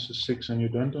understand Genesis 6 and you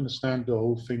don't understand the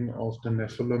whole thing of the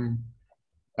Nephilim,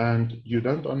 and you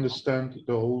don't understand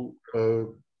the whole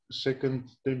second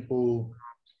temple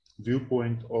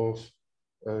viewpoint of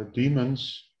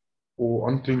demons or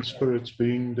unclean spirits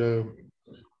being the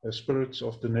spirits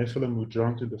of the Nephilim who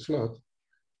drowned in the flood,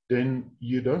 then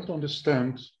you don't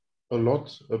understand a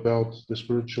lot about the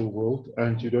spiritual world,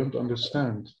 and you don't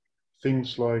understand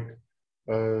things like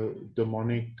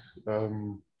demonic uh,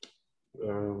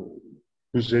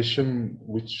 possession,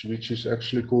 which is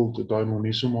actually called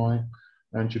daimonismoi,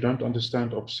 and you don't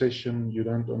understand obsession, you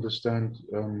don't understand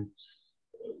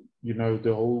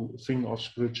the whole thing of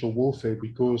spiritual warfare,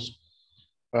 because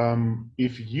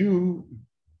if you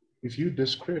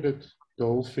discredit the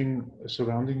whole thing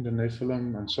surrounding the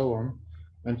Nephilim and so on,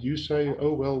 and you say,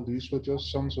 oh, well, these were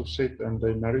just sons of Seth and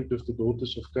they married with the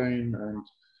daughters of Cain and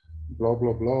blah,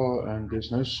 blah, blah, and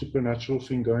there's no supernatural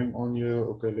thing going on here,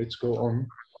 okay, let's go on,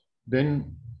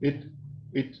 then it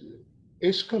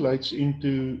escalates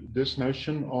into this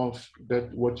notion of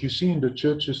that what you see in the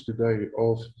churches today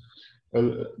of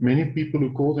many people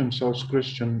who call themselves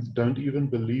Christian don't even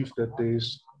believe that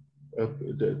there's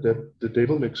that the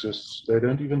devil exists. They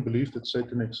don't even believe that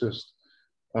Satan exists.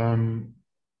 Um,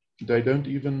 they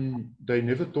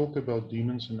never talk about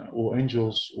demons or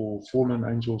angels or fallen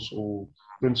angels or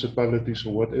principalities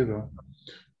or whatever.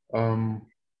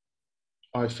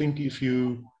 I think if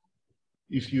you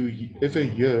ever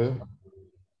hear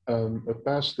a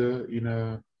pastor in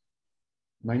a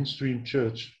mainstream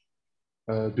church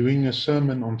doing a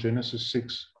sermon on Genesis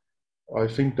 6, I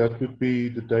think that would be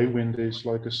the day when there's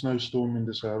like a snowstorm in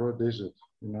the Sahara Desert,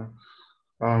 you know.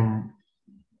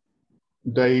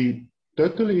 They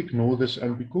totally ignore this,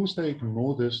 and because they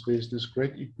ignore this, there's this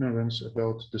great ignorance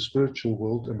about the spiritual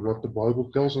world and what the Bible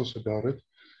tells us about it.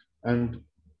 And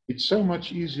it's so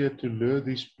much easier to lure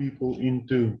these people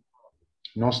into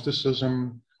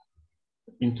Gnosticism,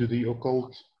 into the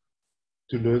occult,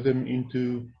 to lure them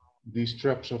into these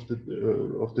traps of the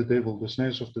devil, the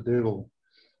snares of the devil.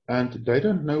 And they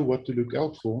don't know what to look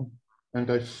out for, and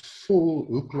they fall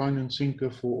hook, line, and sinker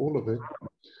for all of it.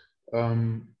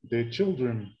 Their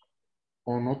children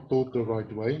are not taught the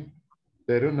right way.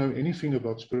 They don't know anything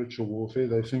about spiritual warfare.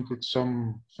 They think it's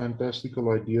some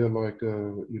fantastical idea like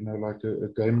a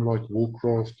game like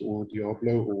Warcraft or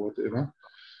Diablo or whatever.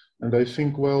 And they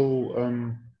think, well,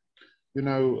 we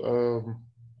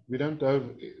don't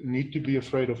need to be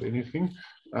afraid of anything.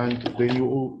 And then you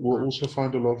will also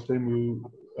find a lot of them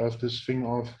who have this thing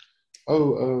of,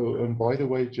 and by the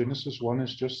way, Genesis 1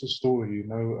 is just a story.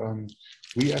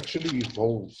 We actually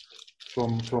evolved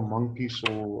from monkeys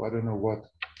or I don't know what.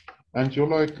 And you're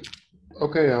like,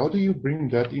 okay, how do you bring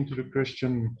that into the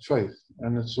Christian faith?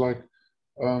 And it's like,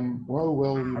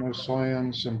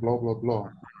 science and blah, blah, blah.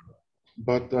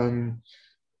 But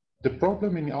the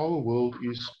problem in our world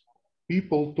is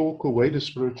people talk away the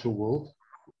spiritual world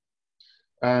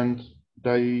and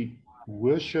they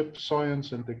worship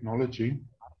science and technology,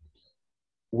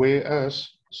 whereas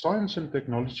science and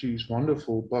technology is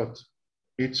wonderful, but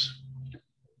it's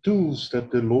tools that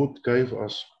the Lord gave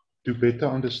us to better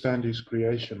understand His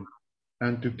creation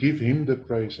and to give Him the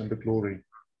praise and the glory,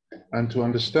 and to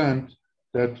understand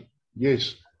that,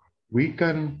 yes, we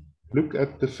can look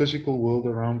at the physical world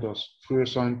around us through a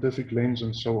scientific lens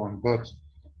and so on, but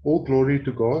all glory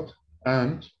to God.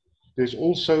 And there's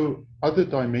also other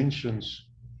dimensions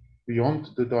beyond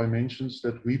the dimensions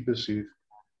that we perceive,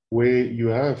 where you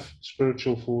have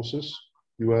spiritual forces,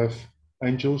 you have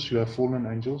angels, you have fallen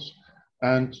angels,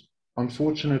 and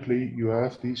unfortunately, you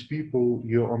have these people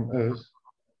here on earth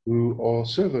who are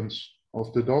servants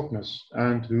of the darkness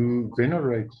and who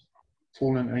venerate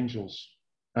fallen angels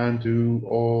and who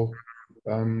are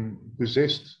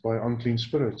possessed by unclean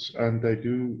spirits, and they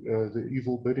do the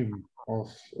evil bidding of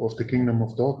the kingdom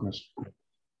of darkness.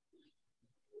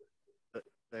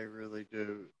 They really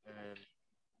do. And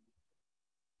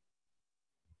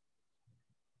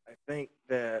I think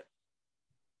that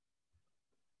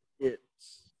it's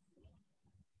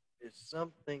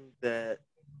something that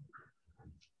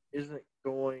isn't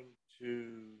going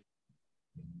to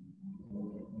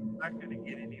not going to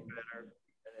get any better,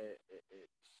 and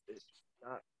it's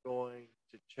not going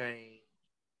to change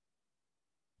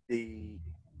the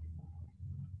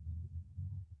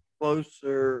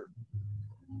closer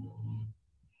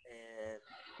and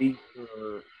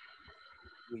deeper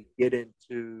we get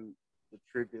into the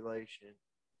tribulation,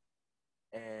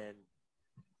 and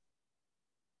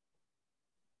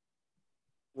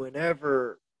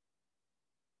whenever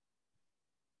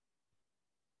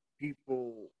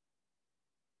people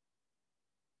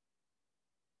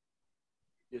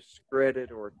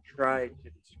discredit or try to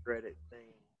discredit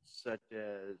things such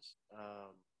as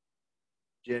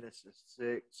Genesis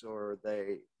 6, or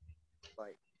they,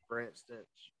 like, for instance,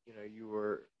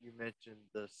 you mentioned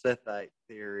the Sethite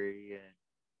theory, and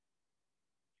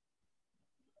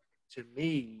to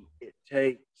me it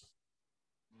takes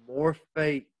more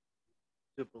faith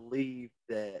to believe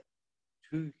that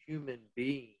two human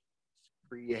beings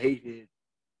created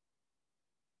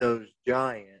those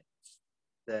giants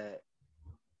that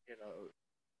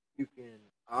you can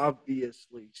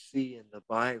obviously see in the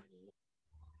Bible.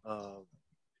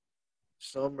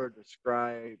 Some are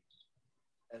described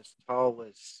as tall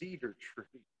as cedar trees.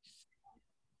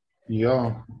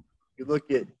 Yeah. You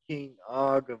look at King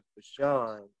Og of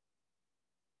Bashan,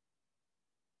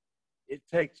 it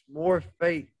takes more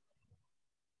faith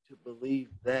to believe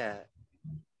that.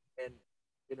 And,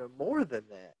 more than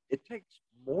that, it takes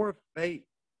more faith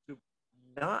to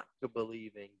not to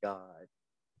believe in God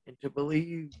and to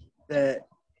believe that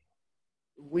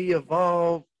we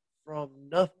evolved from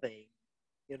nothing,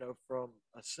 from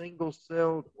a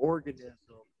single-celled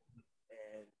organism,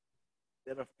 and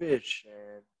then a fish,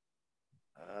 and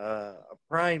a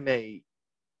primate,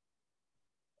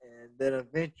 and then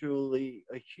eventually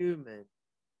a human.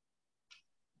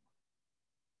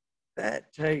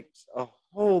 That takes a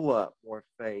whole lot more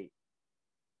faith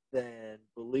than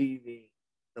believing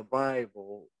the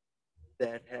Bible,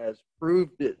 that has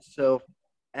proved itself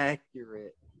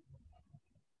accurate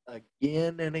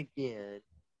again and again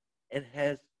and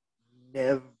has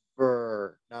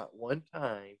never, not one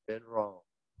time, been wrong.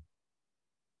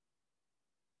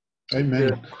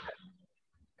 Amen.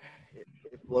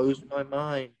 It blows my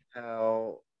mind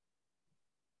how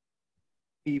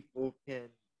people can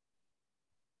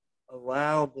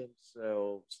allow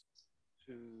themselves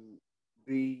to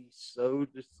be so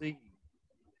deceived.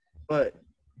 But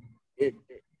it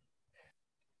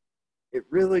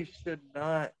really should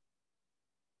not,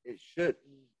 it shouldn't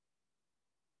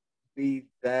be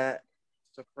that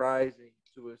surprising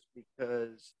to us,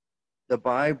 because the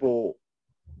Bible,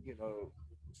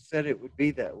 said it would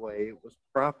be that way. It was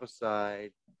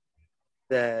prophesied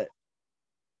that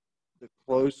the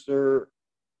closer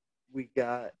we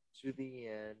got to the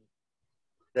end,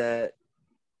 that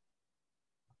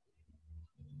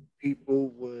people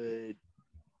would,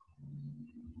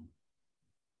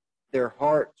 their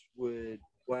hearts would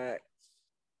wax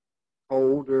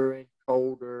colder and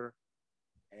colder,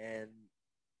 and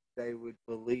they would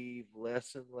believe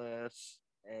less and less,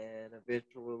 and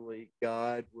eventually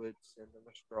God would send them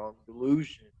a strong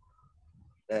delusion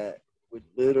that would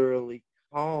literally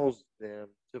cause them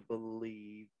to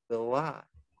believe the lie.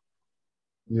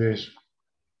 Yes.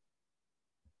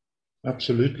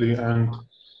 Absolutely. And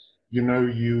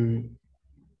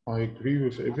I agree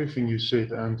with everything you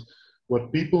said. And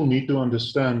what people need to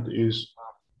understand is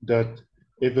that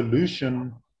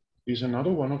evolution is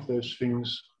another one of those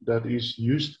things that is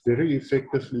used very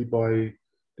effectively by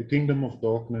the kingdom of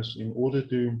darkness in order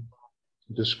to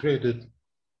discredit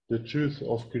the truth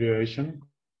of creation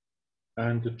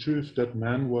and the truth that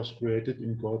man was created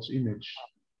in God's image.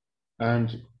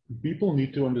 And people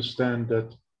need to understand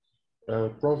that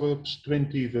Proverbs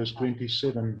 20, verse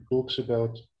 27 talks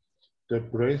about the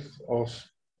breath of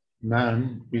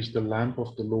man is the lamp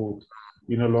of the Lord.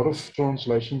 In a lot of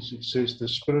translations, it says the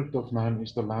spirit of man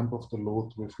is the lamp of the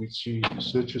Lord with which he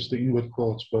searches the inward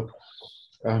parts. But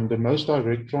the most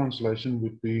direct translation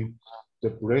would be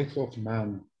the breath of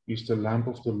man is the lamp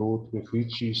of the Lord with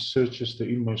which he searches the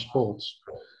inmost parts.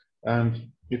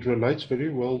 And it relates very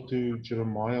well to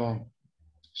Jeremiah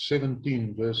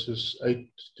 17, verses 8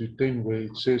 to 10, where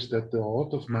it says that the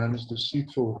heart of man is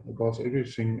deceitful above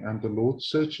everything, and the Lord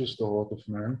searches the heart of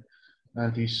man,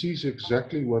 and he sees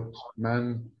exactly what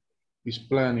man is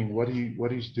planning, what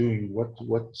he's doing,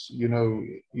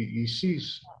 he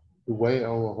sees the way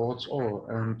our hearts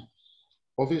are. And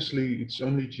obviously it's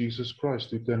only Jesus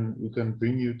Christ who can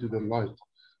bring you to the light.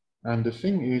 And the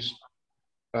thing is,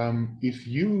 if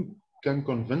you can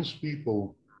convince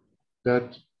people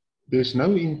that there's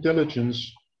no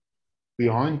intelligence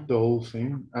behind the whole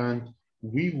thing, and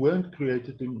we weren't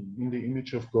created in the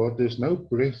image of God. There's no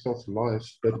breath of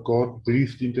life that God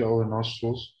breathed into our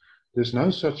nostrils. There's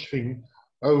no such thing.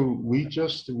 Oh, we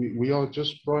are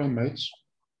just primates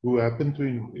who happen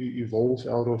to evolve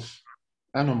out of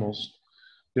animals.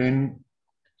 Then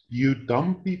you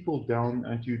dumb people down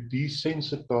and you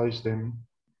desensitize them.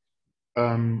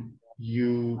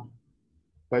 You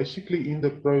basically in the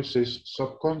process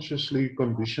subconsciously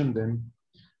condition them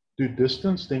to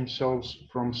distance themselves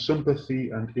from sympathy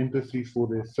and empathy for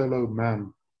their fellow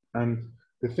man. And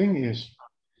the thing is,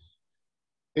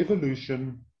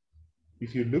 evolution,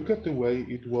 if you look at the way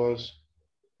it was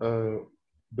uh,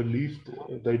 believed,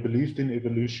 they believed in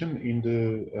evolution in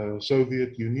the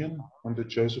Soviet Union under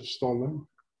Joseph Stalin.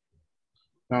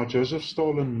 Now, Joseph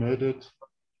Stalin murdered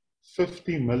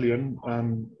 50 million.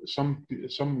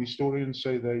 Some historians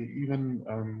say they even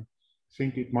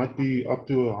think it might be up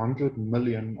to 100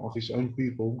 million of his own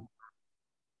people.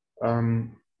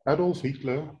 Adolf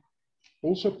Hitler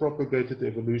also propagated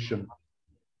evolution.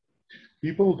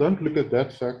 People don't look at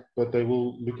that fact, but they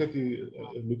will look at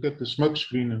the smoke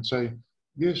screen and say,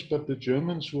 yes, but the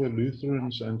Germans were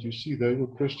Lutherans, and you see they were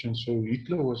Christians, so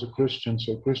Hitler was a Christian,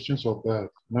 so Christians are bad.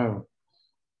 No,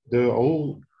 the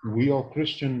whole "we are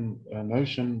Christian"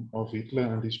 notion of Hitler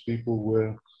and his people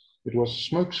it was a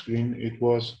smokescreen. It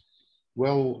was,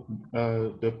 well,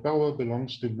 the power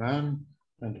belongs to man,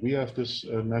 and we have this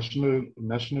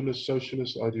nationalist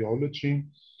socialist ideology,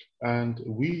 and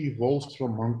we evolved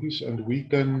from monkeys, and we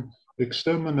can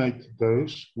exterminate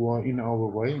those who are in our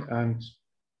way, and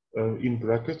in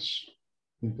brackets,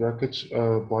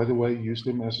 by the way, use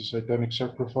them as a satanic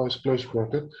sacrifice, close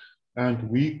bracket, and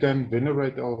we can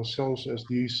venerate ourselves as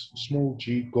these small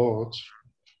g gods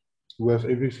who have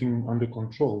everything under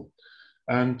control.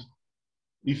 And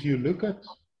if you look at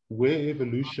where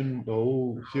evolution, the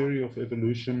whole theory of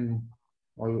evolution,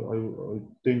 I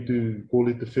tend to call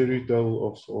it the fairy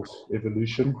tale of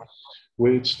evolution,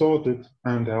 where it started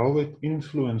and how it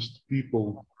influenced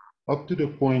people up to the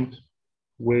point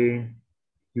where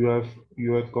you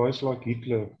have guys like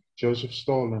Hitler, Joseph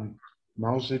Stalin,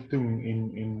 Mao Zedong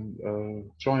in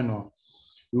China,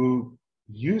 who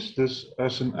used this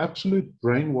as an absolute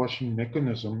brainwashing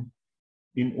mechanism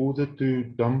in order to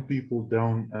dumb people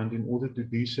down and in order to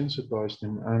desensitize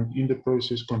them, and in the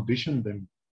process condition them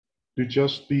to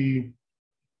just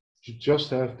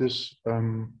have this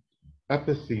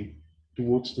apathy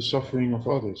towards the suffering of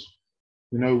others.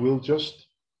 You know, we'll just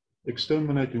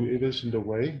exterminate whoever's in the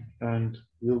way, and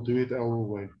we'll do it our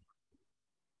way.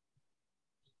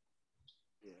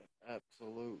 Yeah,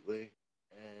 absolutely.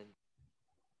 And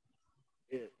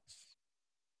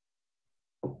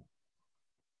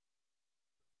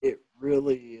it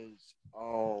really is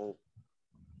all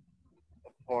a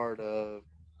part of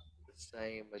the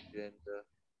same agenda.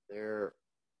 There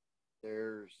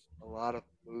there's a lot of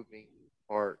moving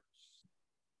parts,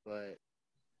 but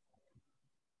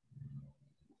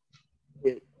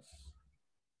it's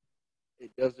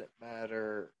it doesn't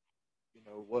matter,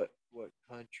 what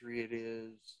country it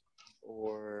is,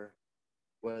 or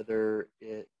whether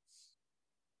it's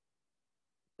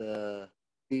the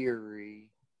theory,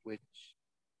 which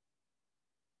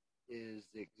is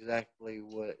exactly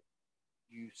what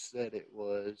you said it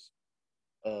was,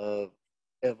 of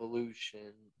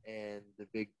evolution and the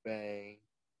Big Bang,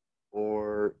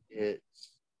 or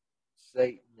it's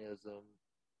Satanism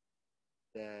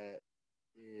that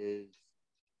is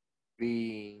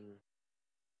being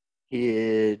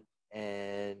hid,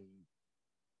 and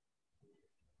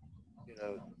you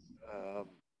know um,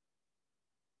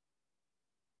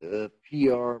 the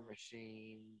PR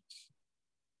machines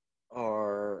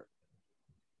are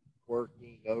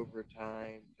working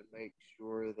overtime to make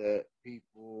sure that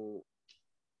people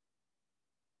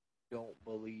don't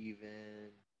believe in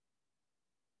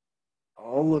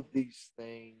all of these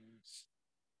things,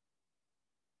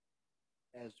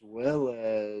 as well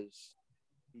as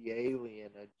the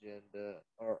alien agenda,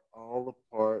 are all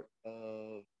a part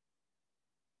of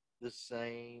the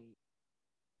same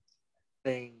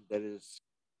thing that is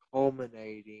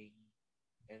culminating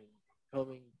and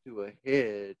coming to a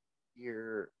head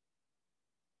here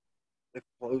the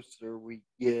closer we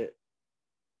get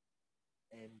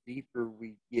and deeper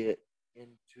we get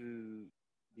into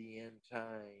the end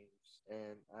times.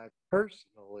 And I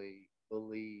personally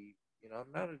believe,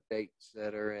 I'm not a date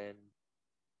setter, and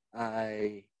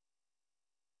I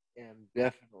am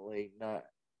definitely not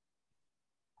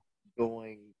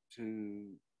going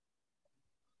to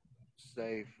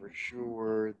say for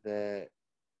sure that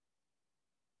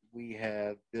we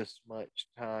have this much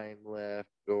time left,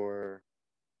 or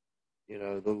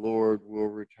the Lord will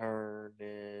return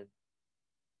in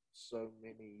so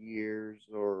many years,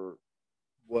 or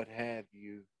what have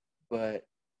you. But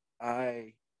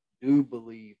I do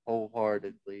believe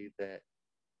wholeheartedly that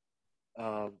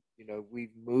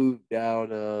we've moved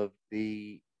out of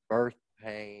the birth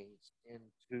pangs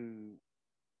into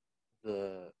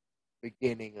the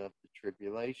beginning of the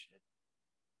tribulation.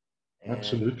 And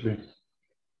Absolutely.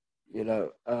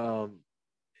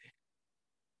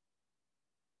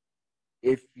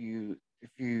 if you if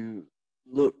you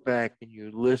look back and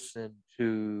you listen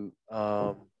to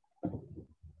the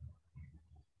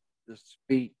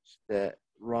speech that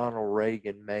Ronald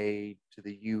Reagan made to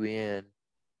the UN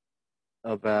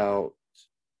about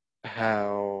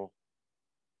how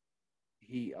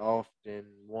he often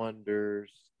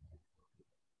wonders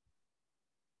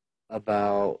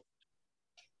about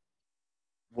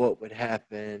what would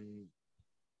happen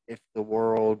if the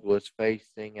world was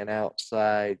facing an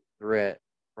outside threat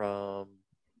from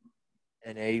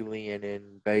an alien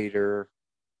invader,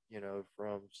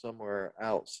 from somewhere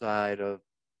outside of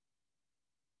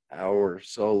our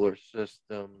solar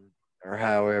system, or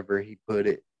however he put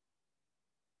it,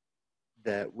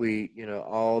 that we,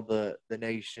 all the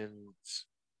nations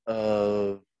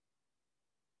of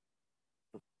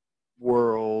the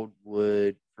world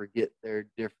would forget their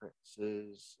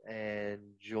differences and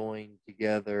join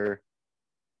together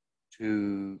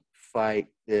to fight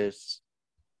this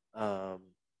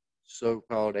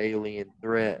so-called alien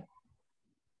threat.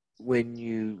 When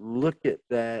you look at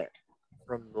that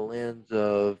from the lens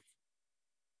of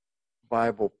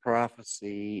Bible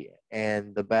prophecy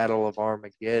and the Battle of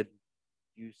Armageddon,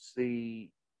 you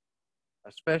see,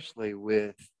 especially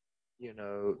with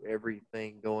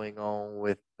everything going on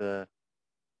with the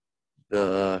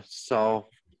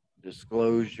soft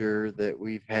disclosure that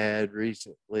we've had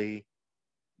recently,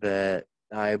 that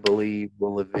I believe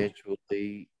will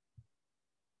eventually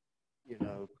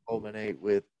culminate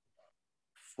with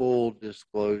full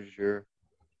disclosure.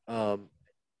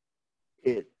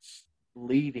 It's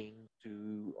leading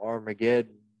to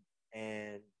Armageddon,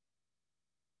 and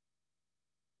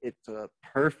it's a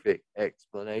perfect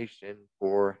explanation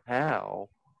for how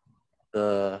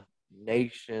the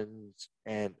nations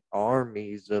and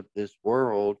armies of this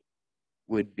world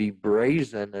would be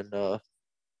brazen enough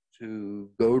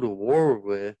to go to war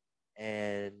with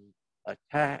and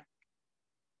attack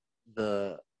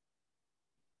the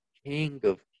King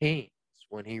of Kings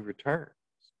when he returns.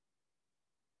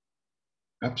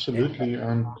 Absolutely.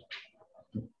 And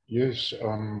yes,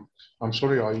 I'm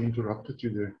sorry I interrupted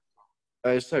you there.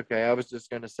 It's okay. I was just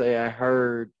going to say I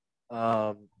heard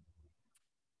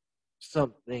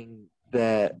something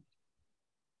that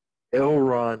L.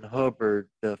 Ron Hubbard,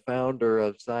 the founder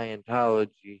of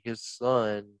Scientology, his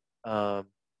son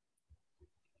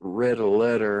read a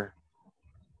letter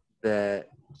that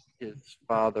his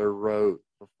father wrote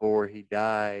before he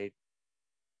died,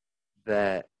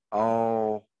 that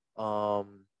all I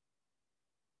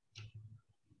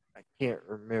can't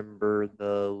remember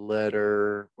the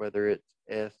letter, whether it's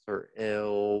S or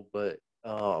L, but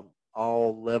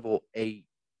all level 8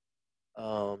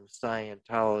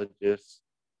 Scientologists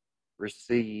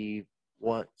receive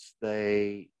once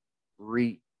they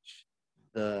reach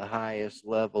the highest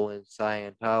level in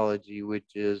Scientology,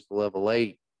 which is level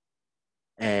 8.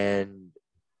 And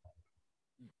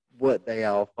what they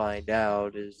all find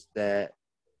out is that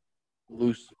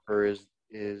Lucifer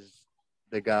is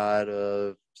the god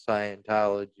of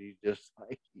Scientology, just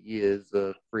like he is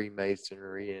of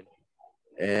Freemasonry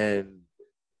and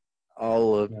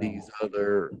all of these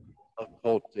other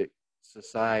occultic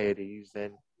societies.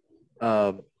 And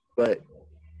but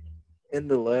in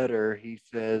the letter, he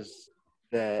says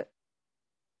that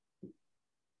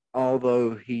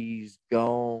although he's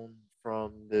gone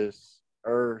from this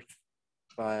earth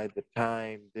by the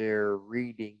time they're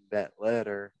reading that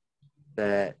letter,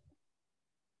 that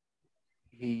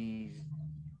he's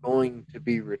going to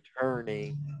be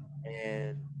returning.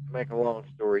 And to make a long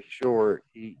story short,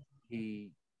 he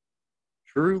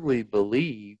truly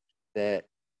believed that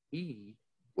he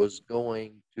was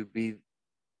going to be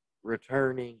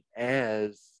returning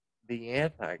as the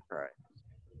Antichrist.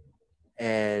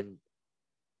 And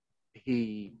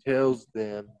he tells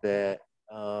them that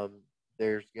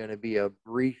there's going to be a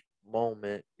brief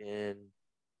moment in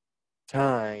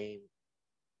time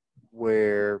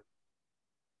where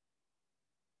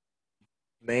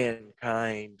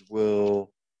mankind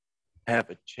will have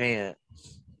a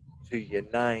chance to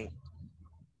unite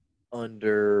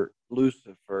under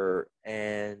Lucifer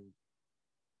and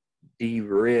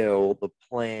derail the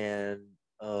plan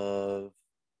of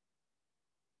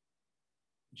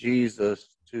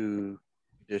Jesus to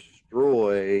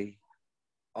destroy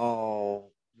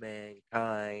all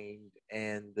mankind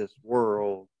and this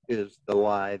world, is the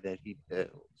lie that he tells.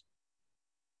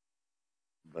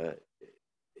 But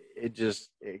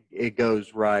it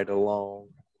goes right along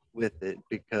with it,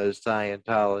 because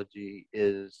Scientology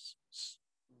is,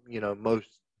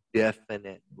 most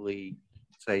definitely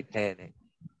satanic.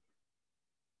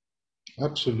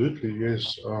 Absolutely,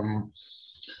 yes.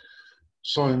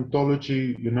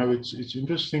 Scientology, it's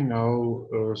interesting how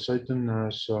Satan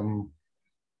has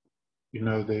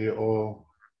there are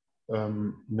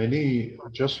many,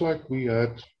 just like we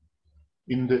had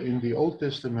in the Old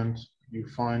Testament, you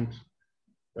find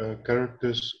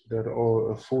characters that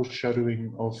are a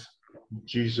foreshadowing of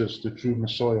Jesus, the true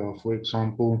Messiah. For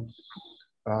example,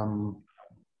 um,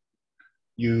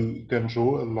 you can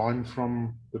draw a line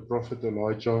from the prophet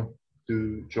Elijah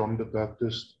to John the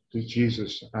Baptist to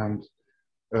Jesus, and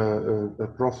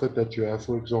the prophet that you have,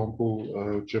 for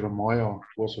example, Jeremiah,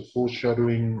 was a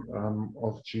foreshadowing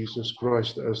of Jesus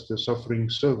Christ as the suffering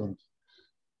servant,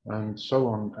 and so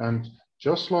on. And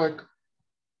just like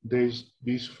there's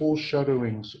these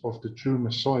foreshadowings of the true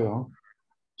Messiah,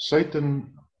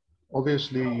 Satan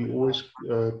obviously always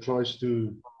tries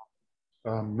to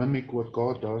mimic what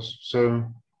God does. So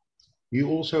you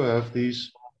also have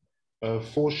these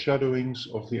foreshadowings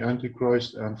of the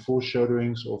Antichrist and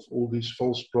foreshadowings of all these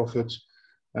false prophets.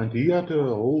 And he had a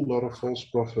whole lot of false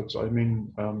prophets. I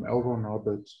mean, L. Ron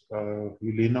Hubbard,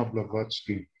 Helena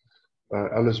Blavatsky,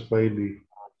 Alice Bailey,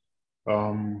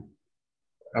 um,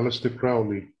 Alistair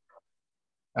Crowley,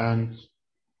 and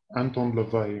Anton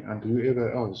LaVey, and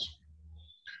whoever else.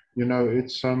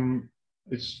 It's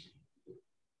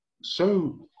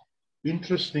so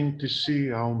interesting to see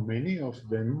how many of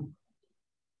them,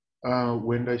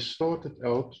 when they started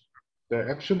out, they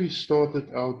actually started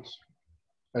out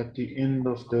at the end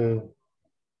of the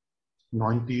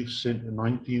 19th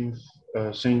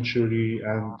century,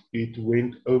 and it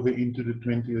went over into the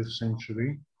 20th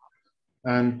century.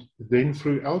 And then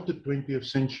throughout the 20th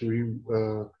century,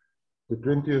 the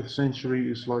 20th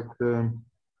century is like the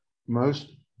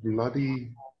most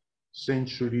bloody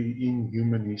century in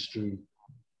human history.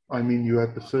 I mean, you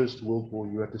had the First World War,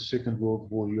 you had the Second World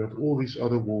War, you had all these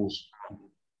other wars,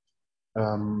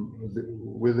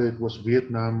 whether it was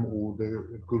Vietnam or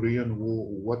the Korean War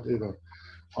or whatever.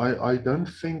 I don't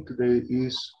think there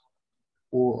is,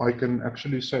 or I can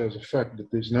actually say as a fact, that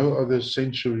there's no other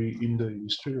century in the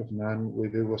history of man where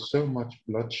there was so much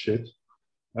bloodshed.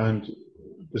 And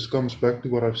this comes back to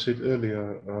what I've said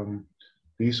earlier.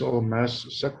 These are mass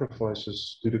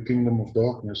sacrifices to the kingdom of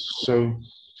darkness. So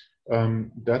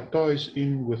that ties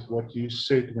in with what you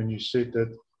said when you said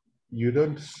that you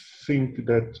don't think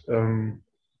that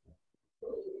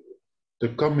the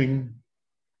coming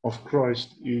of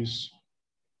Christ is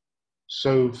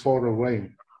so far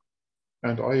away.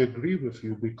 And I agree with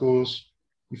you, because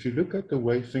if you look at the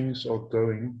way things are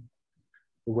going,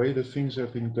 the way that things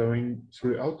have been going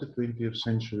throughout the 20th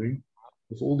century,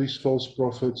 with all these false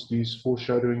prophets, these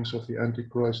foreshadowings of the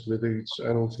Antichrist, whether it's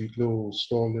Adolf Hitler or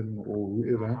Stalin or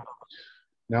whoever,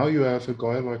 now you have a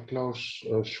guy like Klaus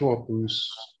Schwab, who's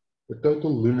a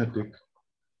total lunatic,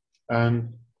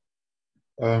 and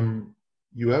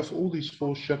you have all these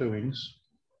foreshadowings,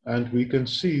 and we can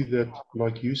see that,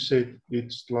 like you said,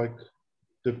 it's like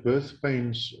the birth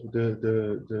pains,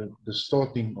 the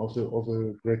starting of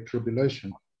a great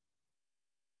tribulation.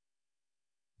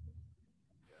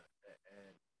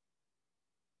 And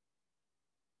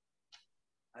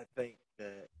I think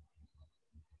that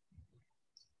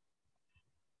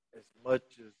as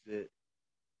much as it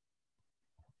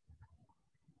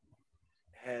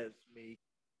has me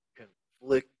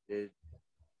conflicted,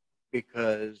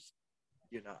 because,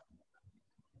 you know,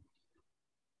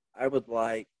 I would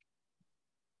like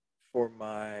for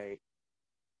my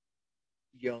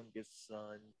youngest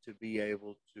son to be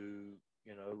able to,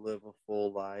 live a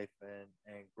full life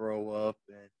and grow up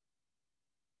and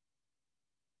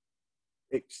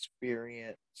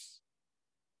experience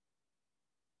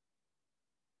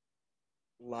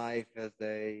life as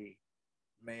a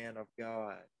man of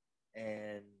God.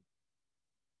 And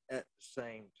at the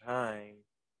same time,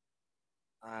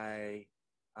 I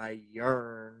I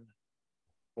yearn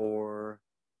for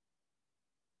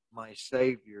my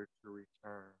Savior to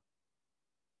return.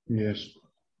 Yes.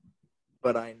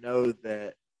 But I know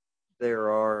that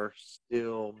there are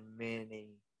still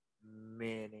many,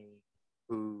 many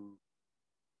who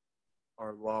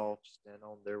are lost and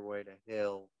on their way to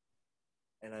hell.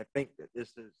 And I think that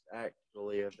this is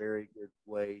actually a very good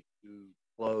way to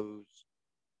close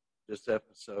this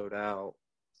episode out,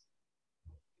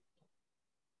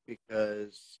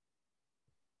 because,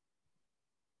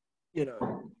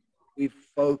 we've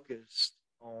focused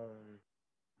on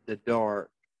the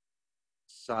dark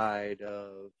side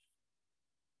of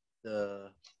the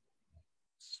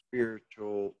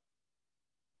spiritual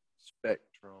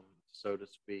spectrum, so to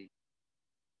speak,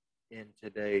 in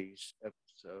today's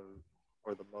episode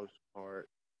for the most part.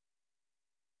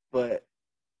 But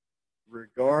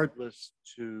regardless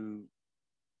to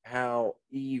how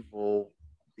evil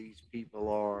these people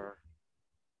are,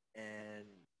 and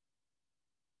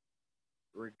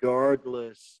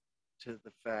regardless to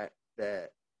the fact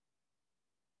that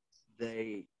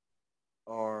they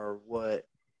are what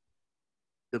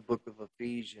the book of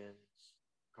Ephesians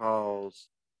calls,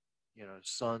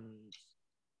 sons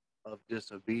of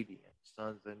disobedience,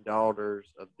 sons and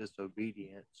daughters of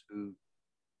disobedience who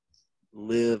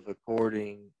live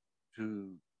according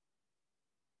to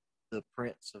the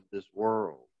prince of this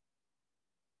world.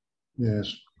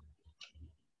 Yes.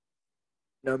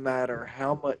 No matter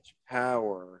how much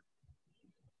power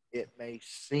it may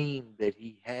seem that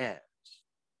he has,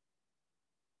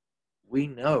 we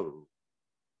know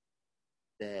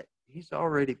that he's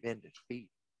already been defeated.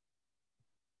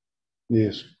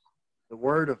 Yes. The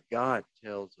Word of God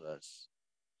tells us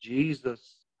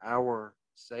Jesus, our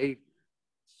Savior,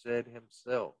 said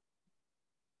himself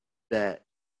that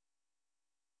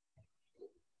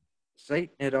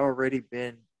Satan had already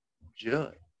been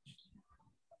judged.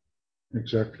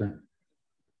 Exactly.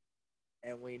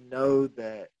 And we know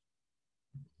that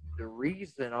the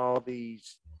reason all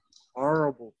these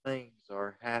horrible things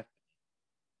are happening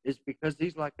is because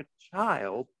he's like a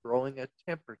child throwing a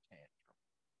temper tantrum.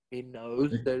 He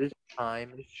knows that his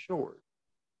time is short.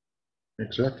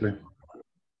 Exactly.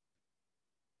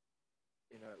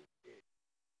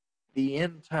 The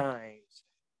end times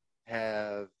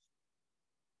have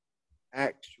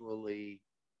actually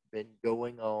been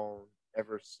going on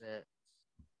ever since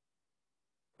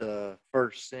the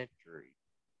first century.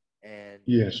 And,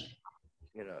 Yes.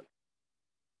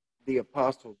 The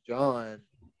Apostle John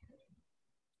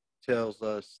tells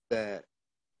us that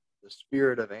the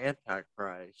spirit of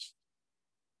Antichrist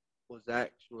was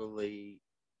actually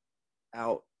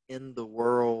out in the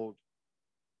world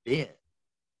then.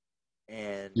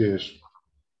 And, Yes.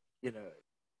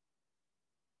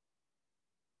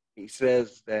 He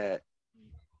says that,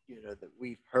 that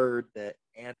we've heard that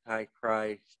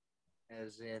Antichrist,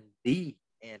 as in the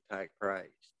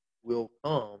Antichrist, will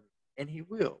come, and he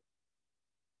will.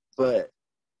 But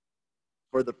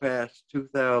for the past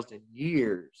 2,000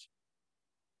 years,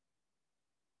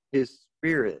 his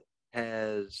spirit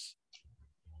has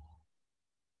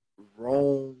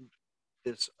roamed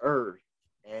this earth,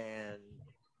 and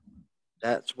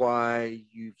that's why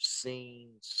you've seen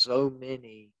so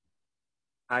many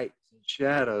heights and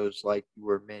shadows like you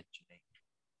were mentioning.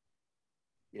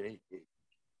 You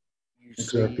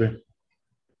Exactly. see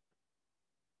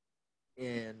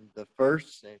in the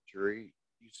first century,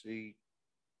 you see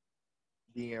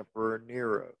the Emperor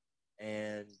Nero,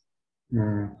 and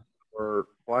for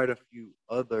quite a few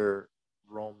other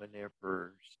Roman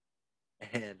emperors.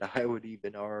 And I would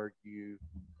even argue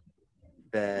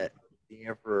that the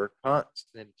Emperor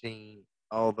Constantine,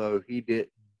 although he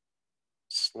didn't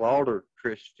slaughter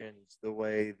Christians the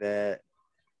way that,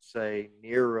 say,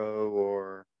 Nero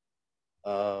or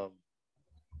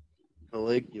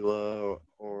Caligula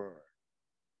or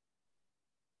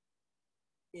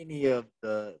any of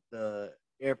the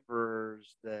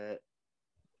emperors that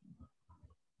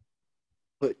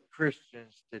put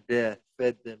Christians to death,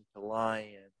 fed them to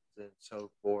lions and so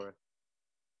forth.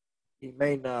 He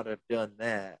may not have done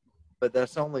that, but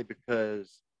that's only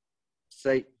because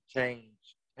Satan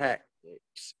changed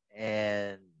tactics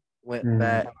and went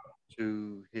back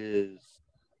to his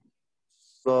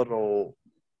subtle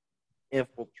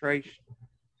infiltration.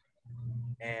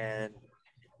 And,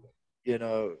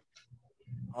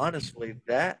 honestly,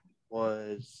 that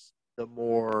was the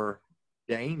more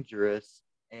dangerous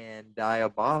and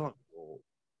diabolical,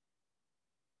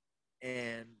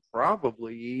 and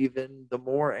probably even the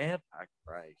more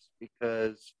antichrist,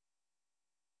 because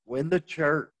when the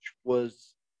church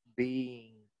was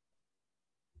being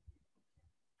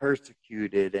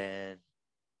persecuted and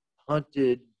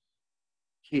hunted,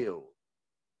 killed,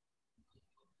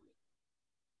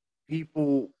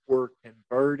 people were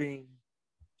converting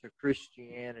to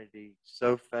Christianity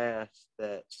so fast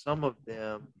that some of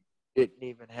them didn't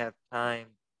even have time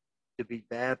to be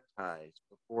baptized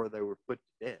before they were put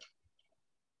to death.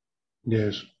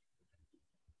 Yes.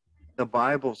 The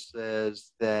Bible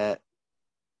says that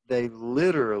they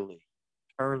literally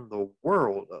turned the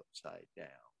world upside down.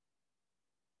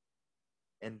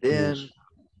 And then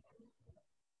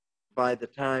by the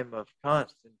time of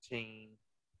Constantine,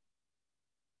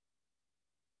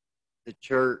 the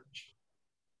church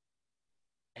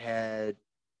had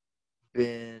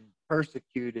been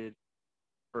persecuted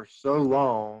for so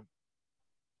long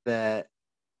that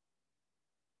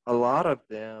a lot of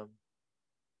them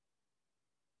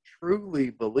truly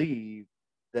believed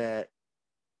that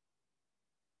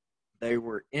they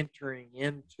were entering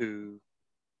into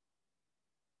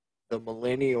the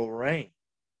millennial reign.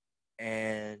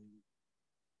 And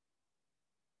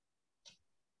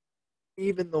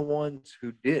even the ones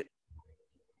who didn't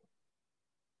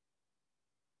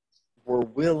were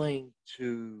willing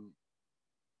to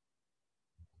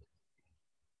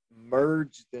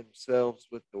merge themselves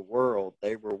with the world.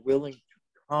 They were willing to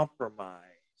compromise,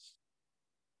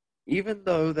 even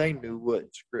though they knew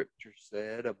what Scripture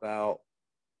said about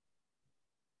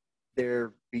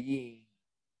there being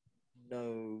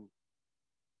no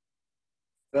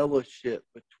fellowship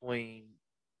between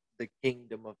the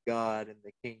kingdom of God and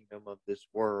the kingdom of this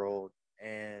world.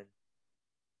 And,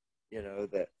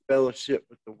 that fellowship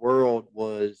with the world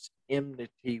was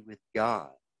enmity with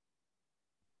God.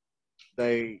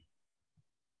 They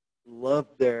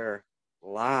loved their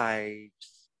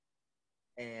lives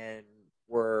and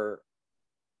were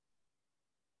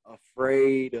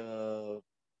afraid of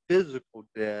physical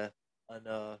death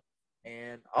enough,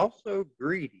 and also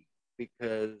greedy,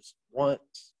 because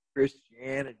once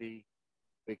Christianity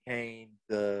became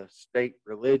the state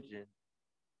religion,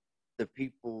 the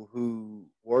people who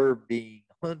were being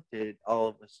hunted all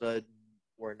of a sudden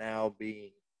were now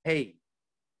being paid.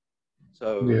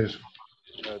 So Yes.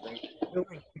 they were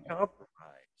willing to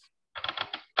compromise.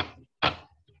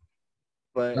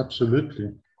 But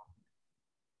Absolutely.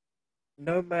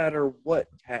 no matter what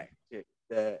tactic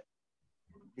that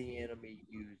the enemy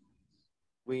uses,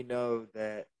 we know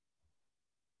that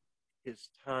his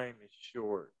time is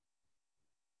short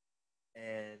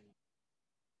and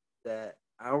that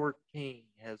our king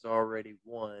has already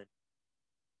won.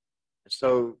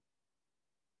 So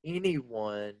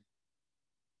anyone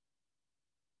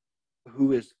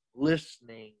who is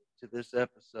listening to this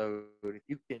episode, if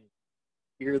you can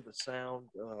hear the sound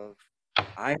of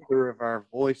either of our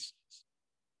voices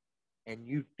and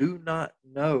you do not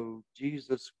know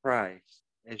Jesus Christ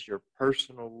as your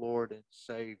personal Lord and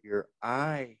Savior,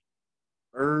 I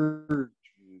urge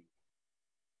you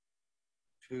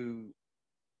to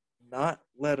not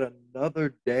let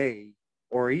another day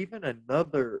or even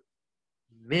another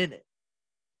minute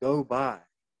go by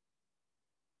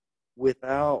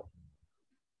without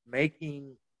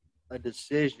making a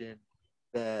decision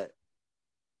that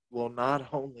will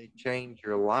not only change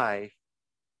your life,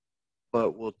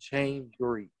 but will change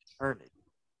your eternity.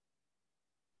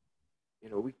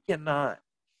 We cannot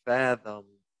fathom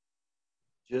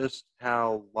just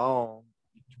how long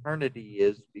eternity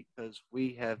is, because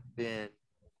we have been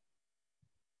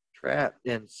trapped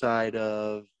inside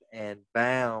of and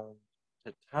bound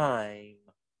to time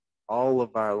all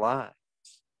of our lives.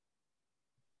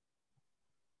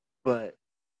 But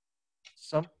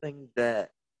something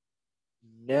that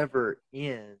never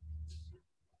ends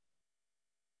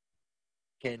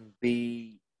can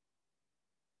be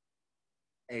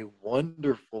a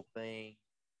wonderful thing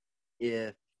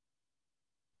if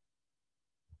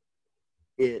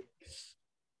it's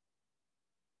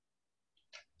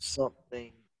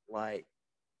something like,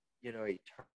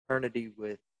 eternity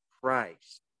with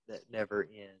Christ that never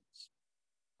ends.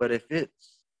 But if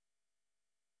it's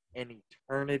an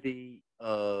eternity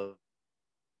of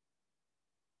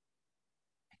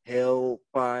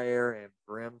hellfire and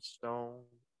brimstone,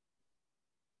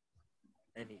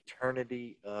 an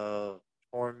eternity of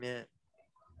torment,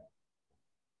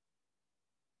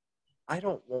 I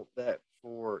don't want that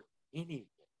for anyone.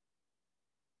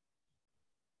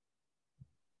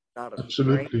 Not a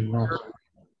Absolutely not.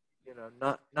 stranger,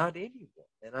 not anyone.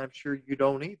 And I'm sure you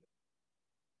don't either.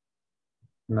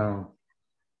 No.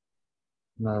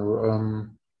 No.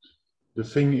 The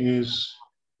thing is,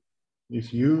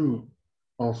 if you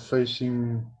are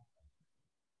facing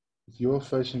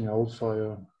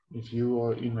hellfire, if you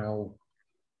are in hell,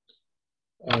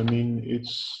 I mean,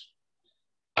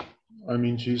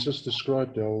 Jesus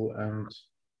described hell, and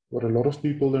what a lot of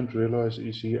people don't realize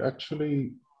is he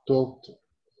actually talked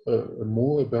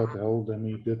more about hell than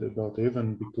he did about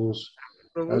heaven, because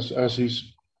as Absolutely. as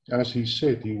he's as he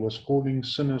said, he was calling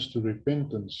sinners to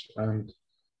repentance, and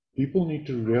people need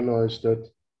to realize that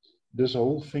this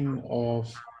whole thing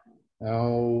of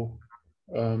how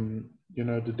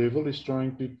the devil is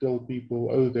trying to tell people,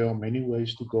 oh, there are many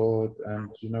ways to God, and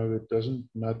it doesn't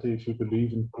matter if you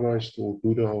believe in Christ or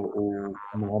Buddha or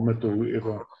Muhammad or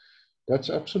whoever.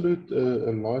 That's absolute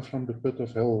a lie from the pit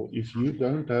of hell. If you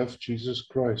don't have Jesus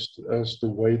Christ as the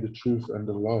way, the truth, and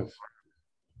the life,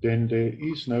 then there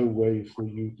is no way for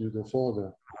you to the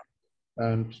Father,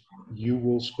 and you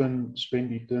will spend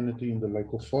eternity in the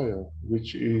lake of fire,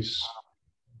 which is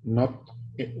not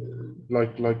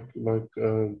like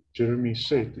Jeremy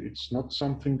said. It's not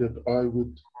something that I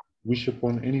would wish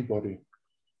upon anybody.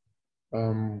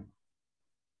 Um,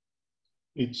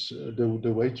 it's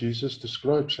the way Jesus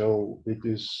describes hell. To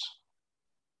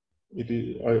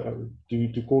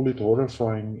call it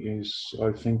horrifying is,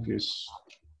 I think, is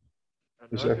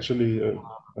is actually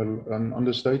an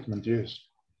understatement, yes.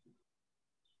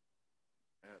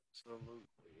 Absolutely.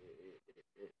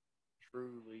 It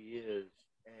truly is.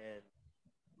 And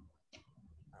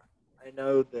I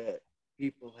know that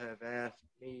people have asked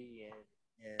me,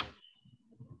 and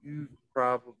you've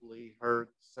probably heard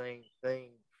the same thing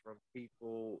from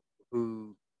people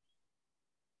who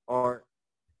aren't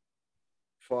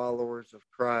followers of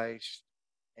Christ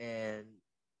and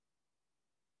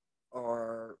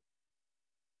are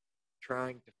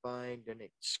trying to find an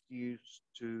excuse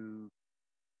to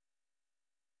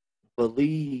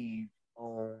believe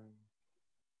on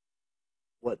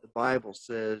what the Bible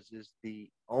says is the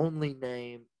only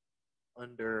name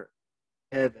under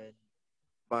heaven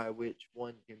by which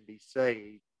one can be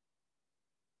saved,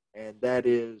 and that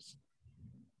is,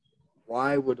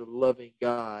 why would a loving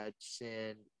God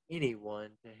send anyone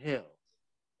to hell?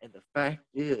 And the fact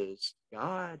is,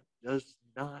 God does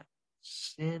not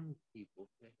send people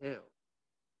to hell.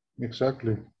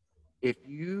 Exactly. If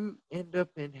you end up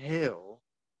in hell,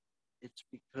 it's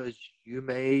because you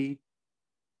made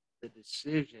the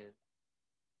decision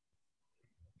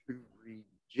to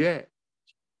reject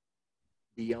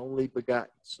the only begotten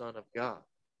Son of God.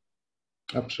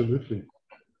 Absolutely.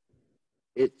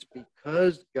 It's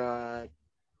because God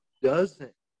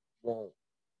doesn't want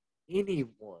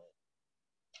anyone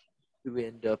to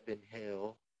end up in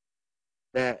hell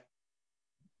that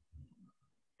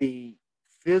the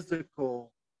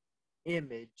physical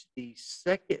image, the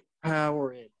second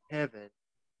power in heaven,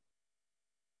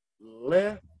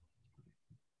 left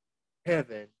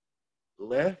heaven,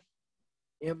 left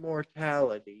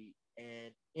immortality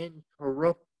and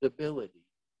incorruptibility,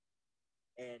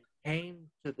 and came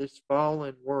to this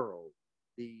fallen world.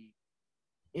 The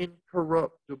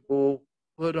incorruptible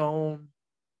put on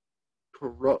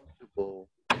corruptible,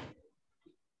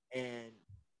 and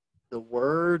the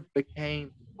Word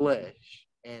became flesh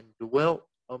and dwelt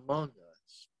among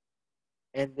us,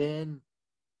 and then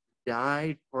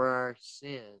died for our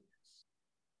sins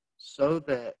so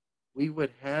that we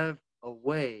would have a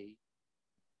way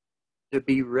to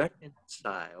be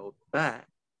reconciled back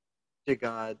to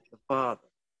God the Father,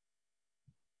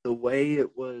 the way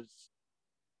it was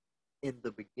in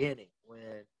the beginning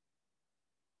when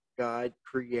God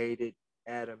created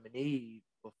Adam and Eve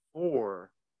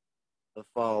before the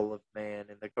fall of man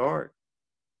in the garden.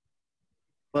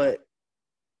 But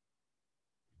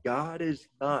God is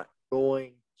not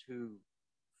going to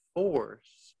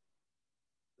force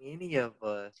any of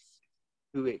us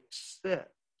to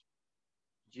accept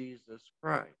Jesus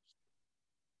Christ,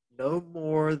 no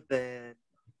more than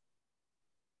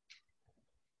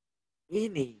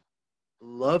any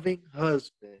loving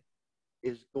husband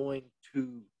is going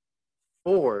to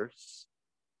force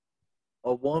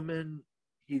a woman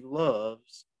he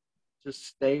loves to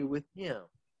stay with him.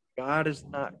 God is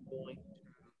not going to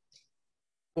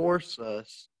force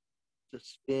us to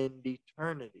spend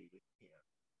eternity with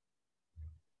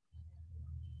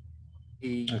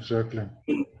him. Exactly.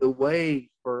 The way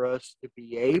for us to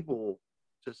be able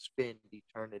to spend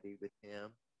eternity with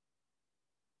him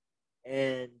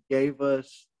and gave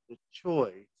us the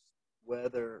choice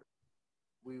whether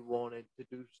we wanted to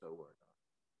do so or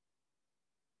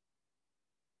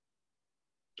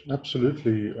not.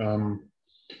 Absolutely.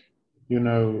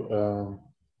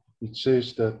 It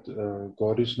says that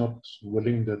God is not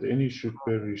willing that any should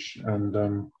perish. And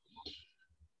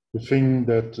the thing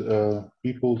that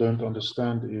people don't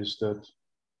understand is that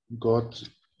God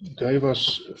gave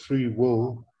us free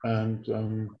will. And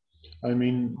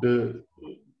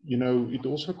it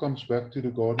also comes back to the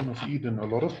Garden of Eden. A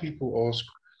lot of people ask,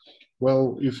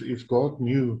 well, if God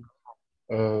knew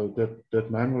that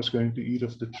man was going to eat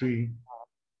of the tree,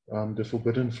 the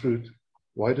forbidden fruit,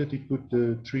 why did he put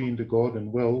the tree in the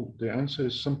garden? Well, the answer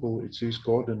is simple. It's his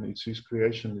garden. It's his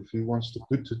creation. If he wants to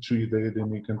put the tree there,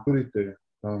 then he can put it there.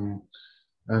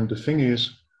 And the thing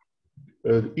is,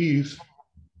 Eve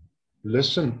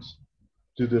listened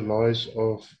to the lies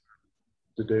of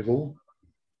the devil.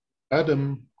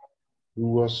 Adam,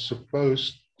 who was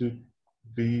supposed to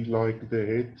be like the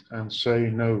head and say,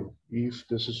 no, Eve,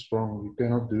 this is wrong. You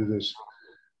cannot do this.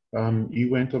 He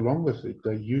went along with it.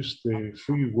 They used their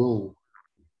free will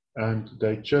and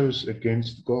they chose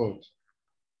against God.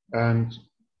 And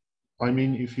I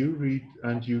mean, if you read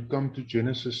and you come to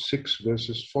Genesis 6,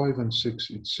 verses 5 and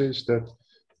 6, it says that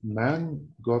man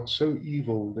got so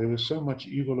evil, there was so much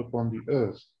evil upon the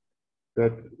earth,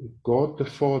 that God the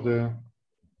Father,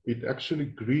 it actually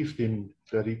grieved him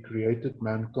that he created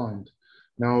mankind.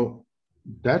 Now,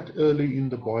 that early in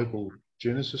the Bible,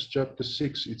 Genesis chapter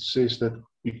 6, it says that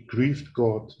it grieved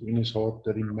God in his heart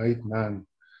that he made man.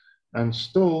 And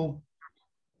still,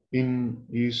 in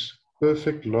His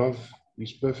perfect love,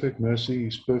 His perfect mercy,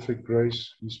 His perfect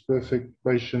grace, His perfect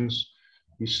patience,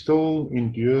 He still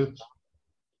endured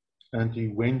and He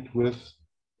went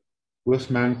with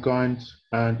mankind,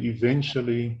 and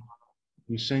eventually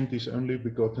He sent His only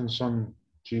begotten Son,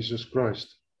 Jesus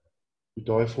Christ, to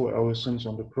die for our sins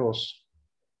on the cross.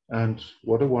 And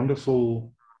what a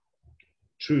wonderful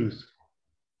truth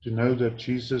to know that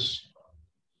Jesus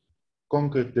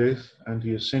conquered death and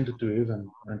He ascended to heaven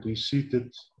and He's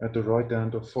seated at the right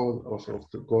hand of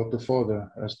the God the Father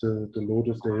as the Lord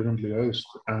of the heavenly host.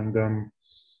 And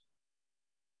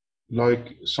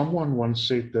like someone once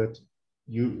said that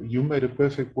you made a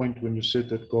perfect point when you said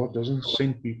that God doesn't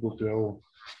send people to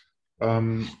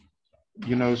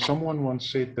hell. Someone once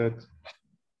said that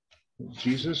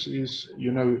Jesus is,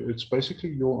 it's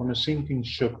basically you're on a sinking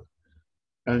ship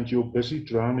and you're busy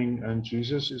drowning, and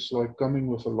Jesus is like coming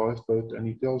with a lifeboat and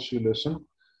He tells you, listen,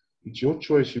 it's your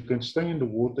choice. You can stay in the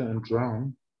water and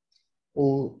drown,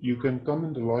 or you can come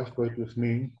in the lifeboat with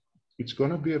me. It's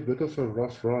going to be a bit of a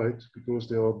rough ride because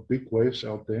there are big waves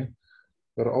out there,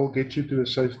 but I'll get you to a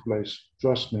safe place.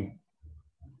 Trust me.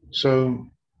 So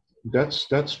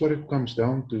that's what it comes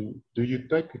down to. Do you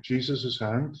take Jesus'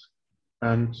 hand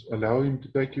and allow Him to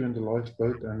take you in the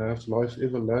lifeboat and have life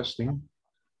everlasting?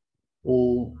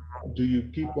 Or do you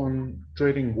keep on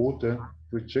treading water,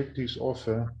 reject His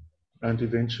offer, and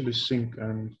eventually sink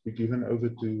and be given over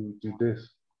to death?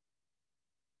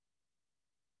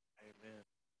 Amen.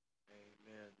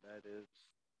 Amen. That is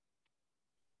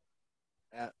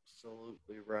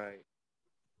absolutely right.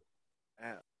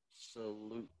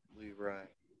 Absolutely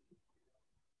right.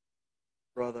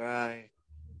 Brother, I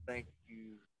thank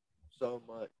you so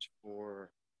much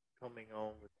for coming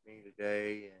on with me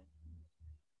today and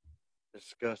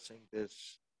discussing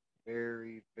this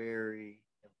very, very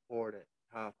important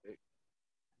topic.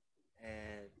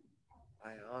 And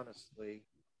I honestly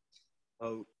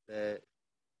hope that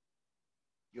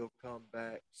you'll come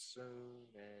back soon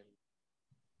and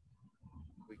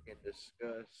we can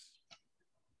discuss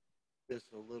this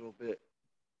a little bit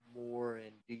more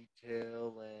in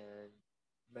detail and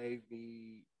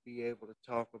maybe be able to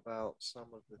talk about some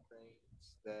of the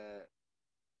things that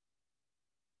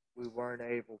we weren't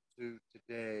able to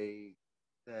today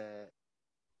that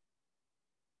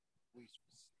we,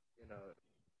 you know,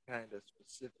 kind of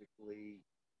specifically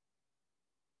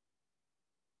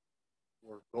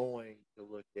were going to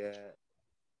look at,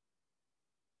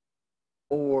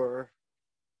 or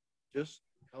just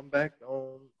come back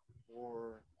on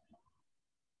for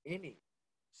any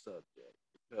subject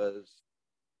because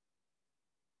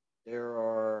there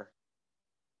are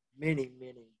many,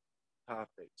 many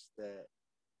topics that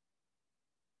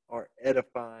are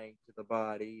edifying to the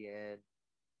body. And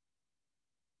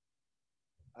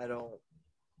I don't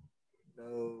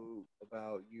know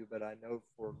about you, but I know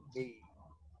for me,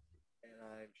 and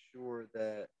I'm sure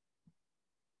that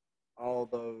all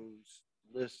those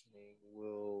listening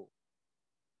will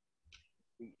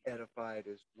be edified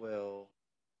as well,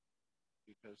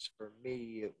 because for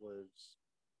me, it was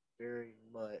very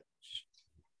much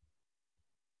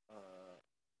a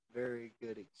very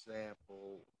good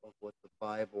example of what the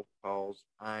Bible calls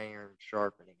iron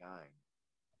sharpening iron.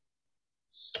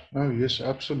 Oh, yes,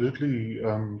 absolutely,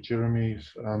 Jeremy.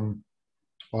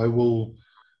 I will,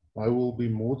 I will be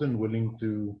more than willing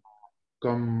to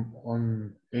come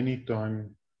on any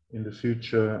time in the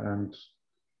future and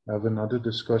have another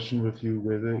discussion with you,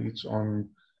 whether it's on,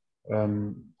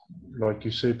 um, like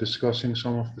you said, discussing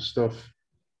some of the stuff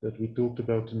that we talked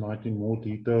about tonight in more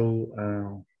detail,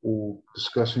 or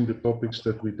discussing the topics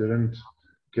that we didn't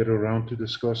get around to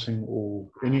discussing, or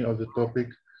any other topic.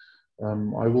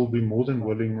 I will be more than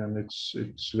willing, and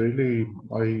it's really,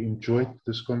 I enjoyed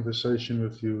this conversation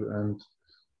with you, and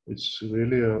it's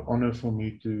really an honor for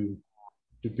me to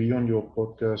be on your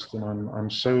podcast, and I'm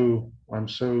so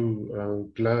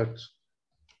glad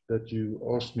that you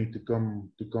asked me to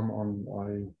come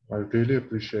on. I really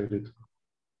appreciate it.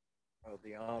 Oh,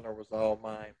 the honor was all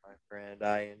mine, my friend.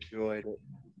 I enjoyed it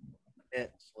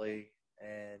immensely,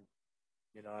 and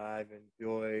I've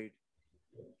enjoyed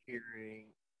hearing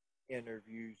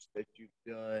interviews that you've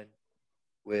done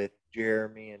with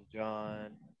Jeremy and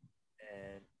John,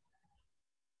 and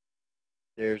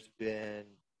there's been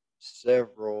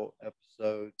several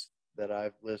episodes that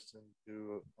I've listened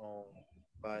to on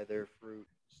By Their Fruits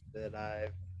that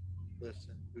I've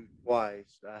listened to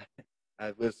twice.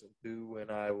 I've listened to when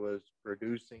I was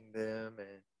producing them,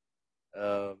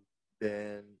 and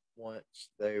then once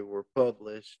they were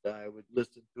published, I would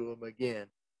listen to them again.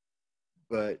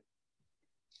 But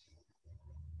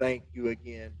thank you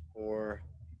again for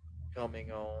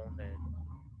coming on and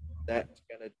that's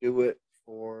going to do it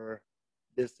for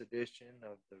this edition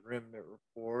of the Remnant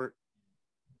Report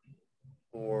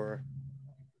for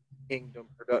Kingdom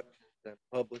Productions and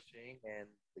Publishing and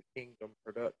the Kingdom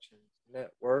Productions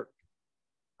Network.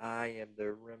 I am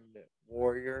the Remnant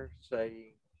Warrior,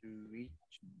 saying to each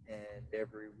and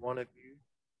every one of you,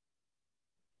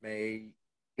 may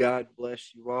God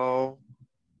bless you all.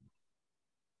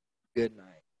 Good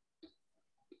night.